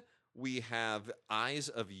 1, we have Eyes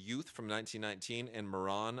of Youth from 1919 and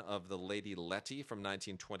Moran of the Lady Letty from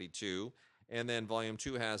 1922. And then Volume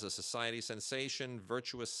 2 has A Society Sensation,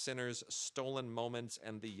 Virtuous Sinners, Stolen Moments,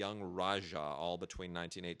 and The Young Raja, all between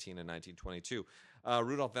 1918 and 1922.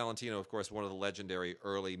 Rudolph Valentino, of course, one of the legendary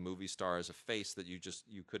early movie stars, a face that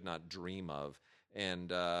you could not dream of. And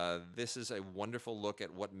this is a wonderful look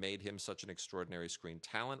at what made him such an extraordinary screen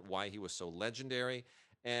talent, why he was so legendary.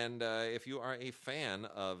 And if you are a fan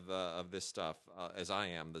of this stuff, as I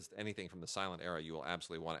am, anything from the silent era, you will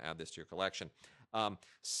absolutely want to add this to your collection.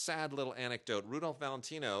 Sad little anecdote. Rudolph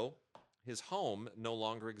Valentino, his home no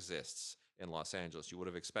longer exists in Los Angeles. You would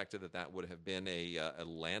have expected that would have been a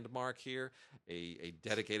landmark here, a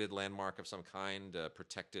dedicated landmark of some kind,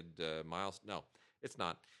 protected miles. No, it's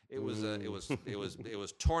not. It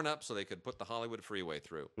was torn up so they could put the Hollywood freeway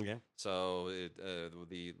through. Yeah. So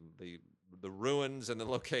the ruins and the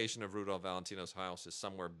location of Rudolph Valentino's house is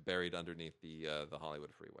somewhere buried underneath the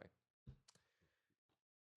Hollywood freeway.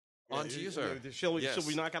 On to you, sir. Shall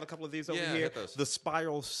we knock out a couple of these over here? Hit those. The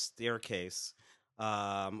Spiral Staircase.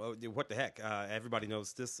 What the heck? Everybody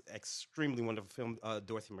knows this extremely wonderful film.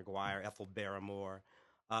 Dorothy McGuire, Ethel Barrymore.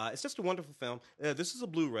 It's just a wonderful film. This is a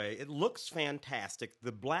Blu-ray. It looks fantastic.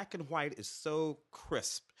 The black and white is so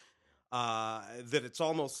crisp that it's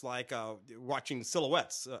almost like watching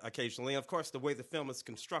silhouettes occasionally. And of course, the way the film is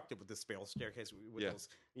constructed with the spiral staircase, with those,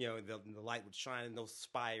 the light would shine and those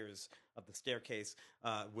spires of the staircase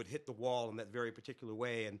would hit the wall in that very particular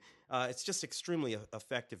way. And it's just extremely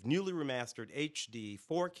effective. Newly remastered HD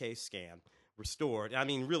 4K scan, restored. I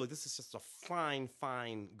mean, really, this is just a fine,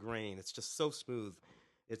 fine grain. It's just so smooth.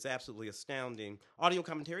 It's absolutely astounding. Audio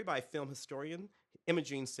commentary by film historian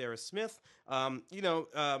Imogene Sarah Smith.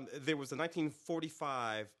 There was a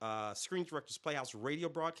 1945 Screen Directors Playhouse radio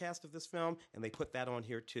broadcast of this film, and they put that on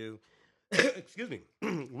here too. Excuse me,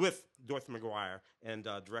 with Dorothy McGuire and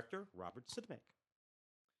director Robert Sidemek.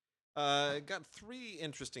 Got 3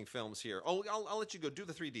 interesting films here. Oh, I'll let you go. Do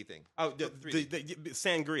the 3D thing. Oh, the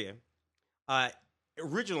Sangria,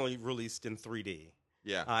 originally released in 3D.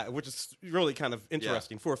 Yeah. Which is really kind of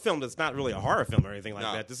interesting for a film that's not really a horror film or anything like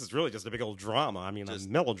that. This is really just a big old drama. I mean, a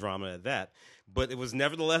melodrama at that. But it was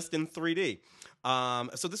nevertheless in 3D.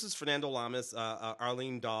 So this is Fernando Lamas,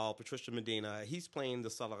 Arlene Dahl, Patricia Medina. He's playing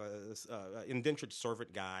this indentured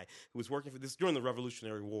servant guy who was working for this during the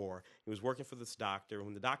Revolutionary War. He was working for this doctor.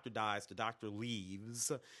 When the doctor dies, the doctor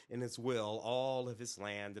leaves in his will all of his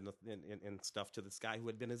land and stuff to this guy who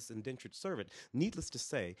had been his indentured servant. Needless to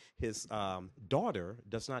say, his daughter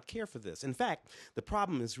does not care for this. In fact, the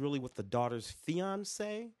problem is really with the daughter's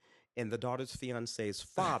fiance and the daughter's fiance's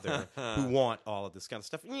father, who want all of this kind of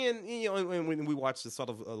stuff. And when we watch this sort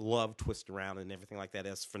of love twist around and everything like that,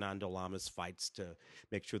 as Fernando Lamas fights to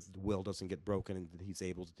make sure that the will doesn't get broken and that he's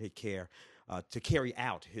able to take care, to carry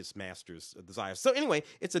out his master's desires. So anyway,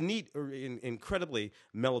 it's a neat, incredibly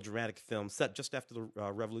melodramatic film set just after the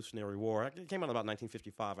Revolutionary War. It came out about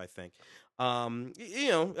 1955, I think.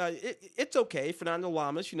 It's okay. Fernando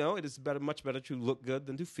Lamas, it is much better to look good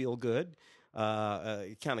than to feel good.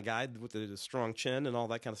 Kind of guy with a strong chin and all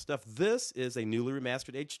that kind of stuff. This is a newly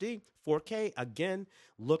remastered HD 4K. Again,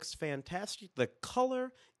 looks fantastic. The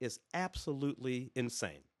color is absolutely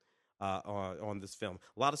insane on this film.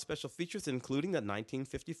 A lot of special features, including the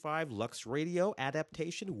 1955 Lux Radio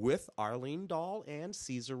adaptation with Arlene Dahl and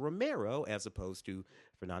Cesar Romero, as opposed to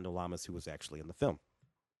Fernando Lamas, who was actually in the film.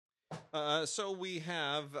 So we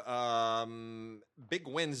have Big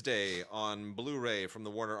Wednesday on Blu-ray from the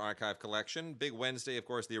Warner Archive Collection. Big Wednesday, of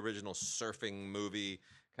course, the original surfing movie,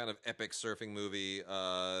 kind of epic surfing movie.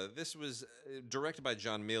 This was directed by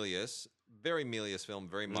John Milius. very Milius film,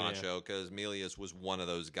 very Yeah. macho, because Milius was one of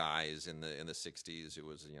those guys in the '60s who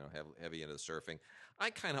was heavy into surfing. I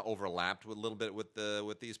kind of overlapped with a little bit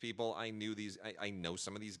with these people. I knew these. I know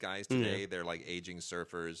some of these guys today. Yeah. They're like aging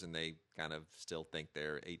surfers, and they kind of still think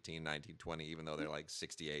they're 18, 19, 20, even though they're like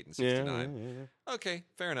 68 and 69. Yeah. Okay,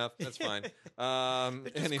 fair enough. That's fine.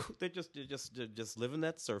 They're just living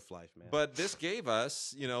that surf life, man. But this gave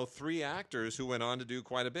us, 3 actors who went on to do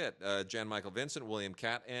quite a bit: Jan Michael Vincent, William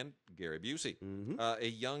Catt, and Gary Busey. A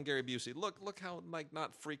young Gary Busey. Look how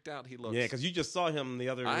not freaked out he looks. Yeah, because you just saw him the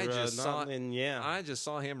other. I just saw. Yeah, I just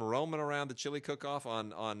saw him roaming around the chili cook-off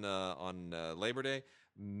on Labor Day.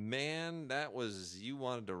 Man, that was, you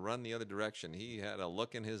wanted to run the other direction. He had a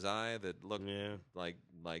look in his eye that looked like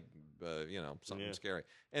something scary.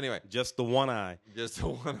 Anyway, just the one eye. Just the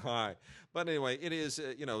one eye. But anyway, it is,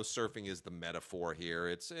 surfing is the metaphor here.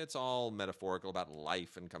 It's all metaphorical about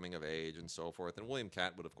life and coming of age and so forth. And William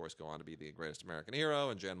Catt would, of course, go on to be the greatest American hero,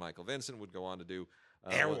 and Jan Michael Vincent would go on to do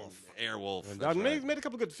Airwolf. Airwolf. Made a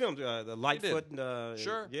couple good films. The Lightfoot.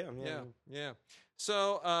 Sure. Yeah.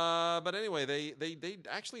 So, but anyway, they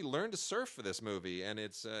actually learned to surf for this movie, and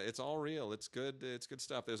it's all real. It's good. It's good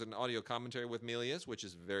stuff. There's an audio commentary with Milius, which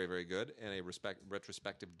is very, very good, and a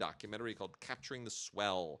retrospective documentary called "Capturing the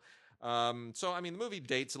Swell." So, I mean, the movie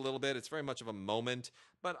dates a little bit. It's very much of a moment,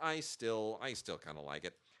 but I still kind of like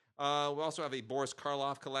it. We also have a Boris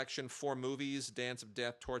Karloff collection, 4 movies: Dance of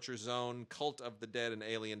Death, Torture Zone, Cult of the Dead, and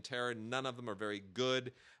Alien Terror. None of them are very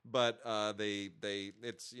good, but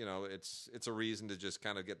it's a reason to just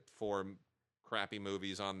kind of get 4 crappy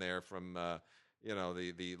movies on there from the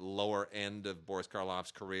lower end of Boris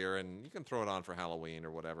Karloff's career, and you can throw it on for Halloween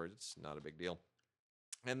or whatever. It's not a big deal.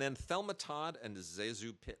 And then Thelma Todd and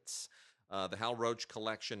Zazu Pitts. The Hal Roach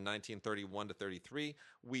Collection, 1931 to 33.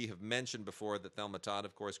 We have mentioned before that Thelma Todd,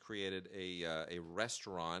 of course, created a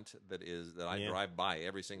restaurant that I drive by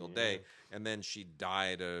every single day. And then she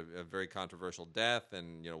died a very controversial death.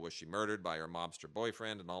 And, was she murdered by her mobster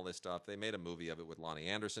boyfriend and all this stuff? They made a movie of it with Lonnie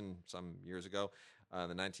Anderson some years ago, in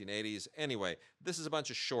the 1980s. Anyway, this is a bunch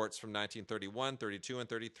of shorts from 1931, 32, and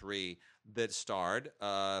 33 that starred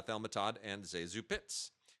Thelma Todd and Zazu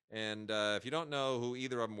Pitts. And if you don't know who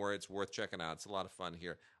either of them were, it's worth checking out. It's a lot of fun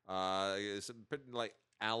here. It's like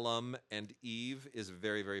Alum and Eve is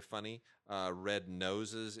very, very funny. Red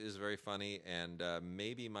Noses is very funny. And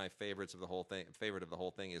maybe my favorite of the whole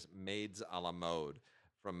thing is Maids a la Mode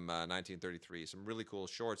from 1933. Some really cool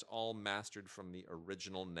shorts, all mastered from the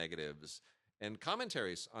original negatives. And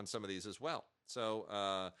commentaries on some of these as well. So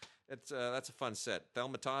that's a fun set.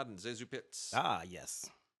 Thelma Todd and Zazu Pitts. Ah, yes.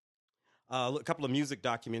 A couple of music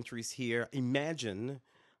documentaries here. Imagine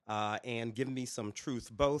and Give Me Some Truth,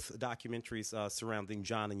 both documentaries surrounding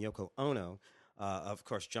John and Yoko Ono. Of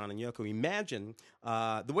course, John and Yoko. Imagine,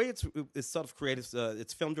 the way it's sort of created,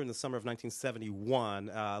 it's filmed during the summer of 1971,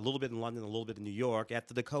 a little bit in London, a little bit in New York, at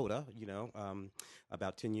the Dakota,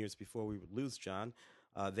 about 10 years before we would lose John.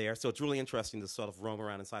 There. So it's really interesting to sort of roam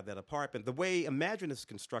around inside that apartment. The way Imagine is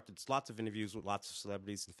constructed, it's lots of interviews with lots of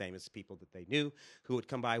celebrities and famous people that they knew who would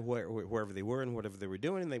come by wherever they were and whatever they were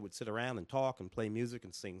doing, and they would sit around and talk and play music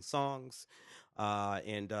and sing songs.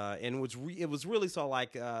 And it was really sort of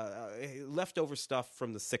like leftover stuff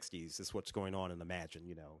from the 60s is what's going on in Imagine,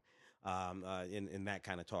 in that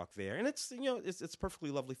kind of talk there. And it's a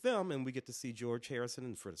perfectly lovely film, and we get to see George Harrison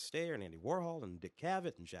and Fred Astaire and Andy Warhol and Dick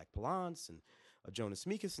Cavett and Jack Palance and Jonas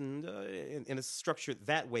Mekas, and it's structured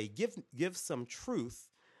that way. Give Some Truth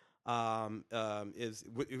is a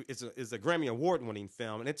Grammy Award-winning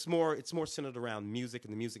film, and it's more centered around music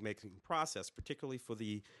and the music making process, particularly for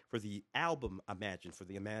the album Imagine, for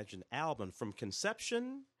the Imagine album, from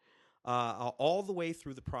conception all the way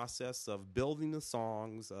through the process of building the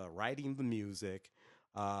songs, writing the music,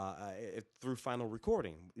 through final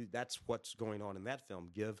recording. That's what's going on in that film,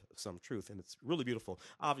 Give Some Truth, and it's really beautiful.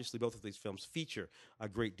 Obviously, both of these films feature a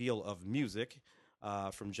great deal of music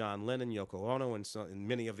from John Lennon, Yoko Ono, and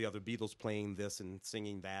many of the other Beatles playing this and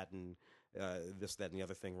singing that, and this, that, and the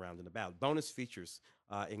other thing round and about. Bonus features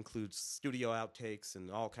include studio outtakes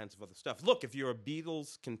and all kinds of other stuff. Look, if you're a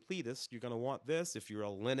Beatles completist, you're going to want this. If you're a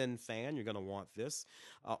Lennon fan, you're going to want this.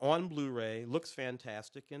 On Blu-ray, looks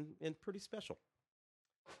fantastic and pretty special.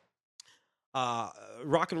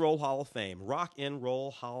 Rock and Roll Hall of Fame. Rock and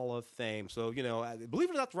Roll Hall of Fame. So, believe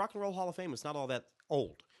it or not, the Rock and Roll Hall of Fame is not all that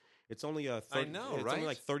old. It's only it's only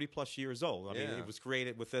like 30 plus years old. I mean, it was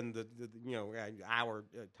created within the our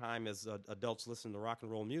time as adults listening to rock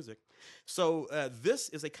and roll music. So this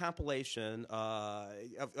is a compilation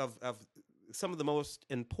of some of the most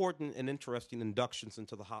important and interesting inductions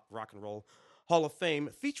into the Rock and Roll Hall of Fame,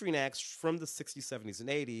 featuring acts from the 60s, 70s, and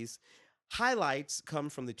 80s. Highlights come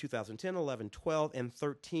from the 2010, 11, 12, and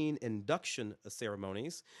 13 induction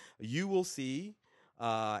ceremonies. You will see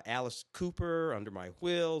Alice Cooper, Under My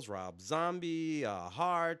Wheels, Rob Zombie,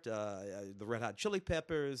 Hart, the Red Hot Chili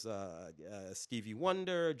Peppers, Stevie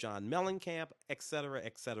Wonder, John Mellencamp, etc.,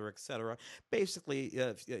 etc., etc. Basically,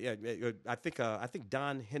 I think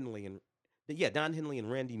Don Henley and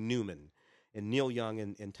Randy Newman and Neil Young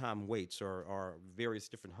and Tom Waits are various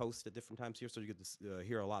different hosts at different times here, so you get to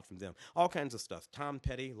hear a lot from them. All kinds of stuff. Tom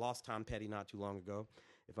Petty, lost Tom Petty not too long ago,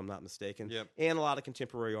 if I'm not mistaken. Yep. And a lot of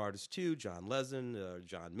contemporary artists too, John Legend,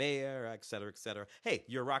 John Mayer, et cetera, et cetera. Hey,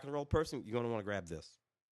 you're a rock and roll person, you're going to want to grab this.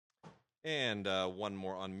 And one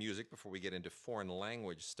more on music before we get into foreign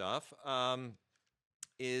language stuff.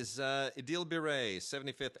 Is Idil Birey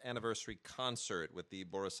 75th anniversary concert with the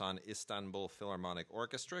Borusan Istanbul Philharmonic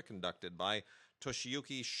Orchestra, conducted by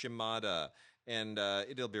Toshiyuki Shimada. And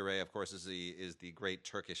Idil Birey, of course, is the great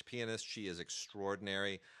Turkish pianist. She is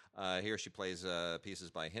extraordinary. Here she plays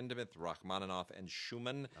pieces by Hindemith, Rachmaninoff, and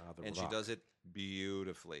Schumann, and she does it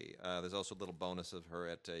beautifully. There's also a little bonus of her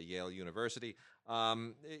at Yale University.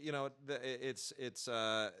 I've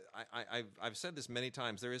said this many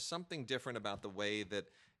times. There is something different about the way that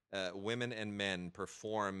women and men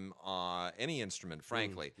perform any instrument,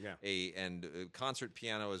 frankly, and concert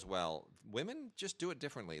piano as well. Women just do it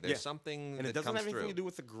differently. There's something, and it doesn't have anything through. to do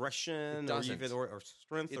with aggression or even or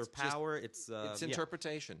strength or power. It's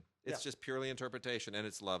interpretation. It's just purely interpretation, and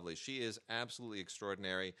it's lovely. She is absolutely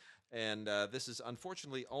extraordinary. And this is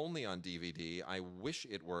unfortunately only on DVD. I wish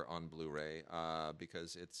it were on Blu-ray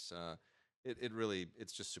because it's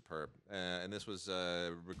just superb. And this was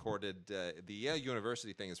recorded. The Yale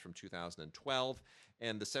University thing is from 2012,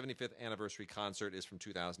 and the 75th anniversary concert is from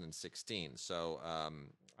 2016. So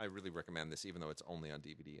I really recommend this, even though it's only on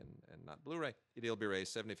DVD and not Blu-ray. Idil Birey's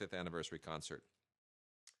 75th anniversary concert.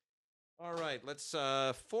 All right, let's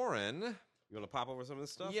foreign. You want to pop over some of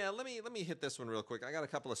this stuff? Yeah, let me hit this one real quick. I got a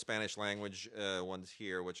couple of Spanish language ones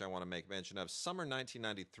here, which I want to make mention of. Summer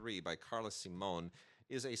 1993 by Carla Simon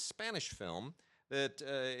is a Spanish film that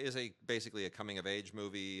is basically a coming-of-age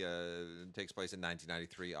movie. It takes place in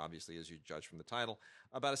 1993, obviously, as you judge from the title,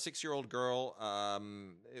 about a 6-year-old girl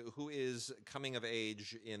who is coming of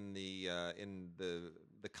age in the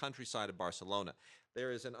countryside of Barcelona.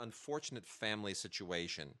 There is an unfortunate family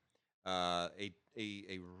situation. A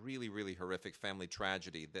really, really horrific family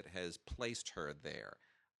tragedy that has placed her there.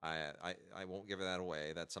 I won't give that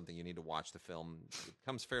away. That's something you need to watch the film. It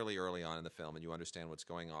comes fairly early on in the film, and you understand what's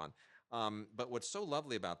going on. But what's so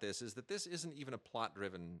lovely about this is that this isn't even a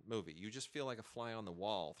plot-driven movie. You just feel like a fly on the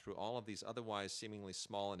wall through all of these otherwise seemingly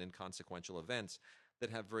small and inconsequential events that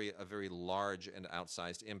have a very large and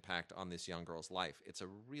outsized impact on this young girl's life. It's a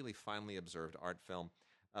really finely observed art film.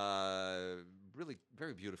 Really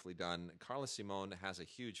very beautifully done. Carla Simon has a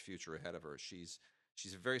huge future ahead of her. She's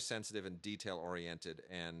very sensitive and detail oriented,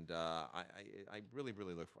 and I really,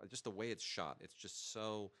 really look for just the way it's shot. It's just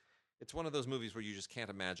so. It's one of those movies where you just can't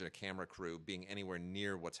imagine a camera crew being anywhere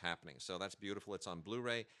near what's happening. So that's beautiful. It's on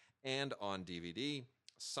Blu-ray and on DVD.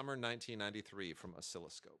 Summer 1993 from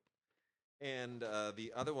Oscilloscope. And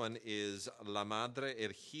the other one is La Madre, El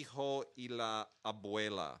Hijo y la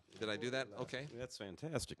Abuela. Did I do that? Okay. That's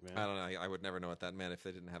fantastic, man. I don't know. I would never know what that meant if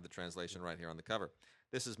they didn't have the translation right here on the cover.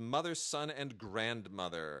 This is Mother, Son, and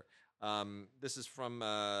Grandmother. This is from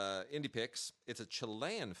IndiePix. It's a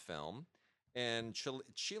Chilean film. And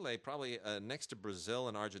Chile, probably next to Brazil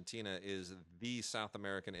and Argentina, is the South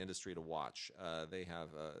American industry to watch.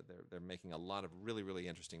 They're making a lot of really, really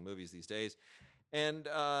interesting movies these days. And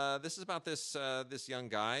this is about this young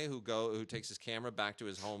guy who takes his camera back to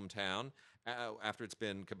his hometown after it's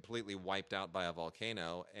been completely wiped out by a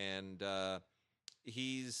volcano, and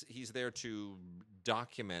he's there to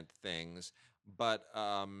document things. But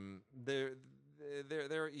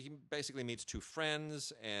he basically meets two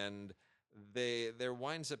friends, and there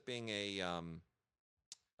winds up being a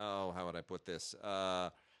how would I put this?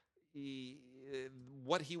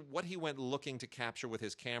 What he went looking to capture with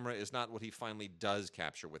his camera is not what he finally does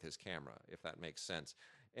capture with his camera, if that makes sense.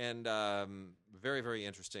 And very, very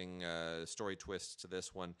interesting story twists to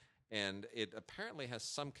this one, and it apparently has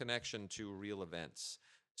some connection to real events.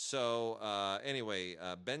 So anyway,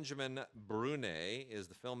 Benjamin Brunet is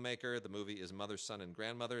the filmmaker. The movie is Mother, Son, and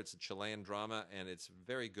Grandmother. It's a Chilean drama, and it's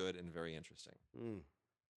very good and very interesting.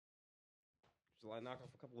 Shall I knock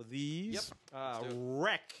off a couple of these? Yep.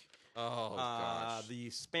 Wreck Oh gosh.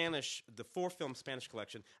 The four-film Spanish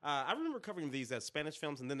collection. I remember covering these as Spanish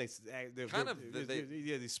films, and then Kind of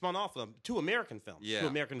they spun off them two American films, two yeah.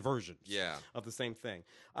 American versions Yeah. of the same thing.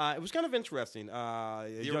 It was kind of interesting. A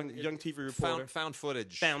young TV reporter, Found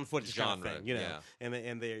footage found footage genre. kind of thing, you know, Yeah.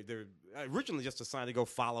 and they're originally just assigned to go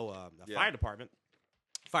follow a Yeah. fire department.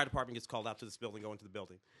 Fire department gets called out to this building, go into the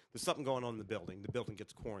building. There's something going on in the building. The building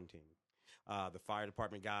gets quarantined. The fire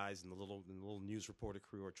department guys and the little news reporter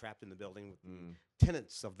crew are trapped in the building with the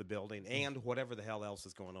tenants of the building and whatever the hell else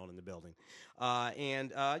is going on in the building.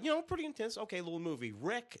 Pretty intense. Okay, little movie.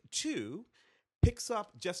 Rec 2 picks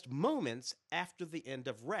up just moments after the end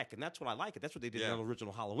of Rec, and that's what I like it. That's what they did in the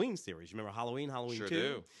original Halloween series. You remember Halloween Sure 2?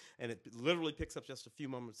 do. And it literally picks up just a few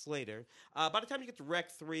moments later. By the time you get to Rec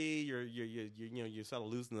 3, you're sort of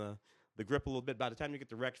losing the grip a little bit. By the time you get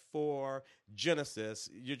to Rec 4, Genesis,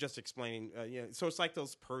 you're just explaining. So it's like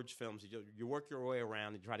those Purge films. You work your way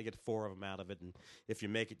around and you try to get 4 of them out of it, and if you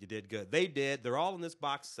make it, you did good. They did. They're all in this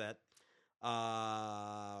box set.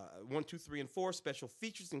 1, 2, 3, and 4 special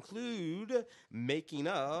features include making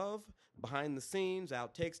of, behind the scenes,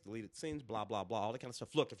 outtakes, deleted scenes, blah blah blah, all that kind of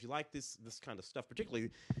stuff. Look, if you like this kind of stuff, particularly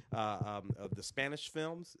of the Spanish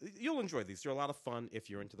films, you'll enjoy these. They're a lot of fun if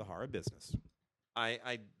you're into the horror business.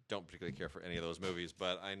 I don't particularly care for any of those movies,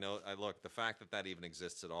 but I know the fact that even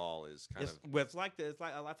exists at all is kind of. Well, it's like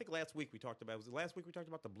I think last week we talked about. Was it last week we talked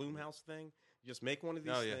about the Bloomhouse thing? You just make one of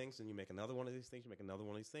these things, and you make another one of these things. You make another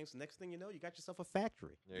one of these things. The next thing you know, you got yourself a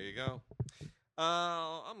factory. There you go.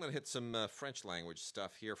 I'm going to hit some French language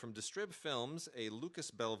stuff here from Distrib Films, a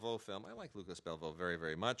Lucas Belvaux film. I like Lucas Belvaux very,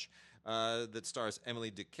 very much. That stars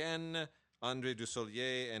Emily Dequesne, André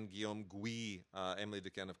Dussolier, and Guillaume Gouy. Emily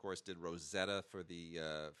Dequesne, of course, did Rosetta for the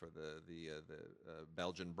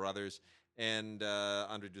Belgian brothers, and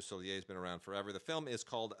André Dussolier has been around forever. The film is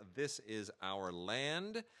called "This Is Our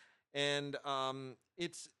Land," and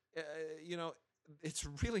it's it's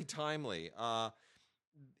really timely.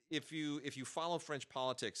 If you follow French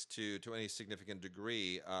politics to any significant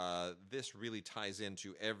degree, this really ties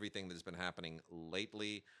into everything that has been happening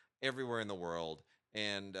lately, everywhere in the world.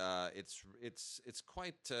 And it's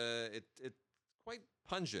quite quite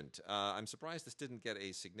pungent. I'm surprised this didn't get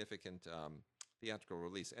a significant theatrical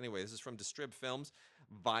release. Anyway, this is from Distrib Films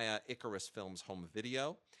via Icarus Films Home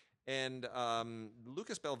Video. And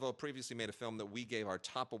Lucas Belvaux previously made a film that we gave our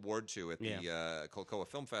top award to at the Colcoa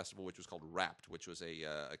Film Festival, which was called Wrapped, which was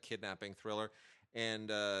a kidnapping thriller. And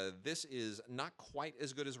this is not quite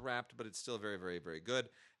as good as Wrapped, but it's still very, very, very good.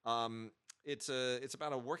 It's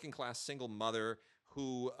about a working class single mother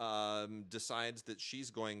who decides that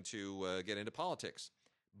she's going to get into politics.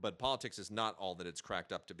 But politics is not all that it's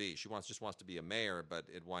cracked up to be. She just wants to be a mayor, but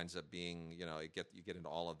it winds up being, you get into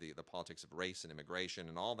all of the politics of race and immigration,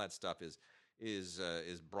 and all that stuff is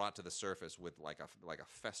brought to the surface with like a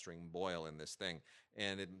festering boil in this thing.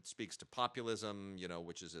 And it speaks to populism,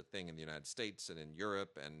 which is a thing in the United States and in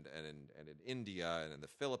Europe and in India and in the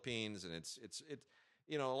Philippines, and it's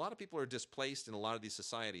a lot of people are displaced in a lot of these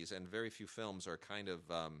societies, and very few films are kind of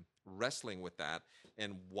wrestling with that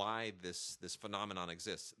and why this phenomenon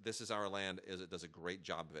exists. This Is Our Land it does a great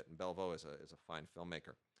job of it, and Belvaux is a fine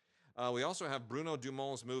filmmaker. We also have Bruno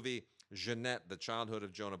Dumont's movie Jeanette, The Childhood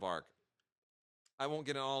of Joan of Arc. I won't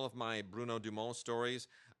get into all of my Bruno Dumont stories.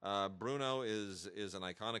 Bruno is an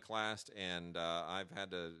iconoclast, and I've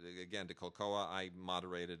had to Colcoa, I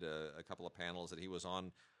moderated a couple of panels that he was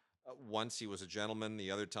on. Once he was a gentleman,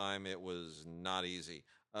 the other time it was not easy.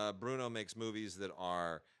 Bruno makes movies that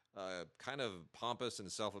are kind of pompous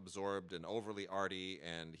and self-absorbed and overly arty,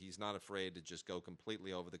 and he's not afraid to just go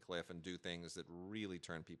completely over the cliff and do things that really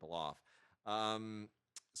turn people off.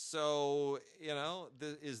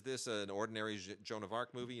 Is this an ordinary Joan of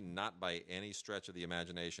Arc movie? Not by any stretch of the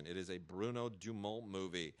imagination. It is a Bruno Dumont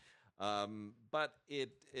movie. But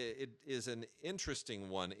it is an interesting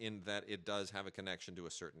one in that it does have a connection to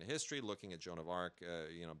a certain history, looking at Joan of Arc,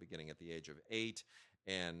 beginning at the age of 8,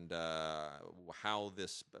 and how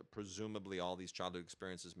this, presumably all these childhood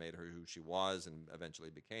experiences made her who she was and eventually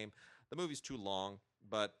became. The movie's too long,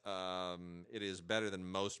 but it is better than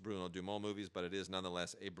most Bruno Dumont movies, but it is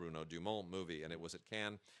nonetheless a Bruno Dumont movie, and it was at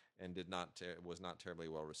Cannes and was not terribly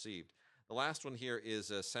well received. The last one here is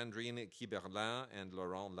Sandrine Kiberlin and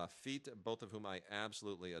Laurent Lafitte, both of whom I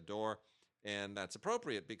absolutely adore. And that's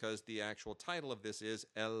appropriate because the actual title of this is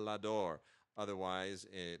Elle l'adore, otherwise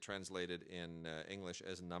translated in English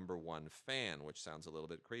as number one fan, which sounds a little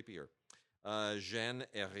bit creepier. Jeanne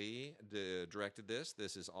Herry directed this.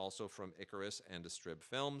 This is also from Icarus and Distrib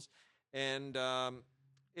Films. And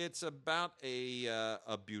it's about a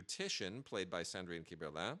beautician played by Sandrine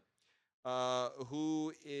Kiberlin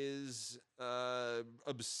who is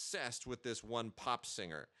obsessed with this one pop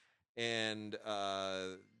singer, and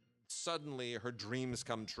suddenly her dreams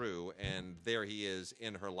come true, and there he is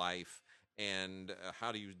in her life. And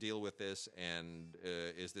how do you deal with this? And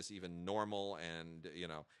is this even normal? And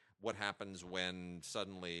what happens when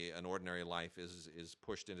suddenly an ordinary life is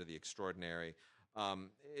pushed into the extraordinary?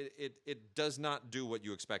 It does not do what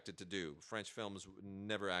you expect it to do. French films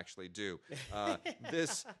never actually do.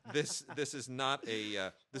 This is not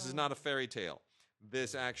a fairy tale.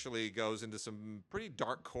 This actually goes into some pretty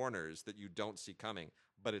dark corners that you don't see coming,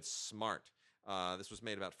 but it's smart. This was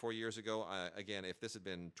made about 4 years ago. Again, if this had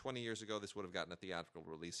been 20 years ago, this would have gotten a theatrical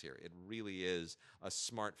release here. It really is a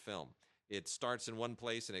smart film. It starts in one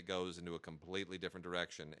place and it goes into a completely different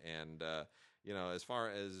direction. And as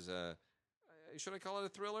far as should I call it a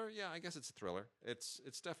thriller? Yeah, I guess it's a thriller. It's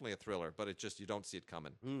definitely a thriller, but you don't see it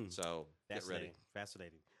coming. So get ready.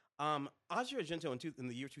 Fascinating. Asia Argento in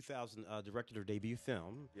the year 2000 directed her debut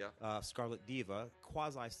film, Scarlet Diva,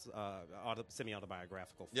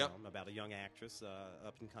 semi-autobiographical film about a young actress,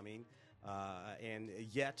 up and coming, and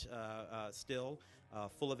yet still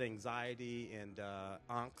full of anxiety and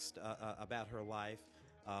angst about her life,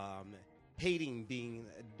 hating being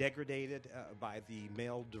degraded by the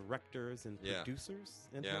male directers and producers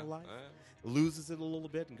in her life. Loses it a little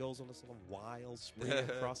bit and goes on a sort of wild spree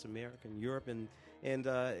across America and Europe, and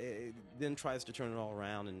then tries to turn it all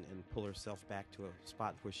around and pull herself back to a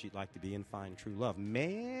spot where she'd like to be and find true love.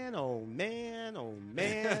 Man, oh man, oh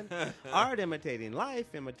man. Art imitating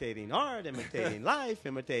life, imitating art, imitating life,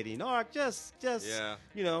 imitating art. Just I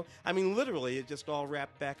mean, literally, it just all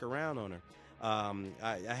wrapped back around on her.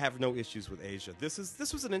 I have no issues with Asia. This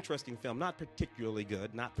was an interesting film, not particularly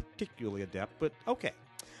good, not particularly adept, but okay.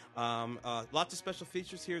 Lots of special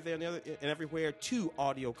features here, there, and everywhere. 2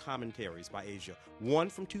 audio commentaries by Asia. One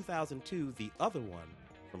from 2002, the other one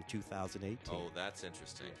from 2018. Oh, that's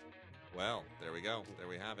interesting. Well, there we go. There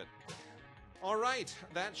we have it. All right,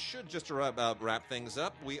 that should just wrap things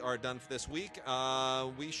up. We are done for this week.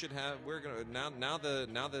 We're gonna now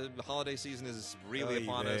the holiday season is really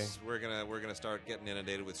upon us. We're gonna start getting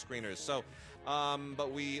inundated with screeners. So,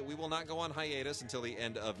 but we will not go on hiatus until the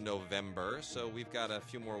end of November. So we've got a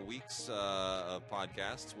few more weeks of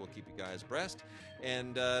podcasts. We'll keep you guys abreast. And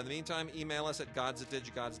in the meantime, email us at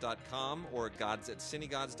gods@digigods.com or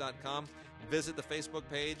gods@cinegods.com. Visit the Facebook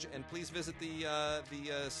page, and please visit the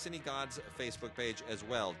CineGods Facebook page as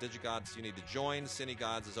well. DigiGods, you need to join.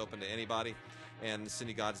 CineGods is open to anybody, and the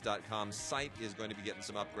cinegods.com site is going to be getting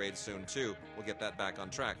some upgrades soon, too. We'll get that back on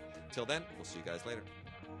track. Till then, we'll see you guys later.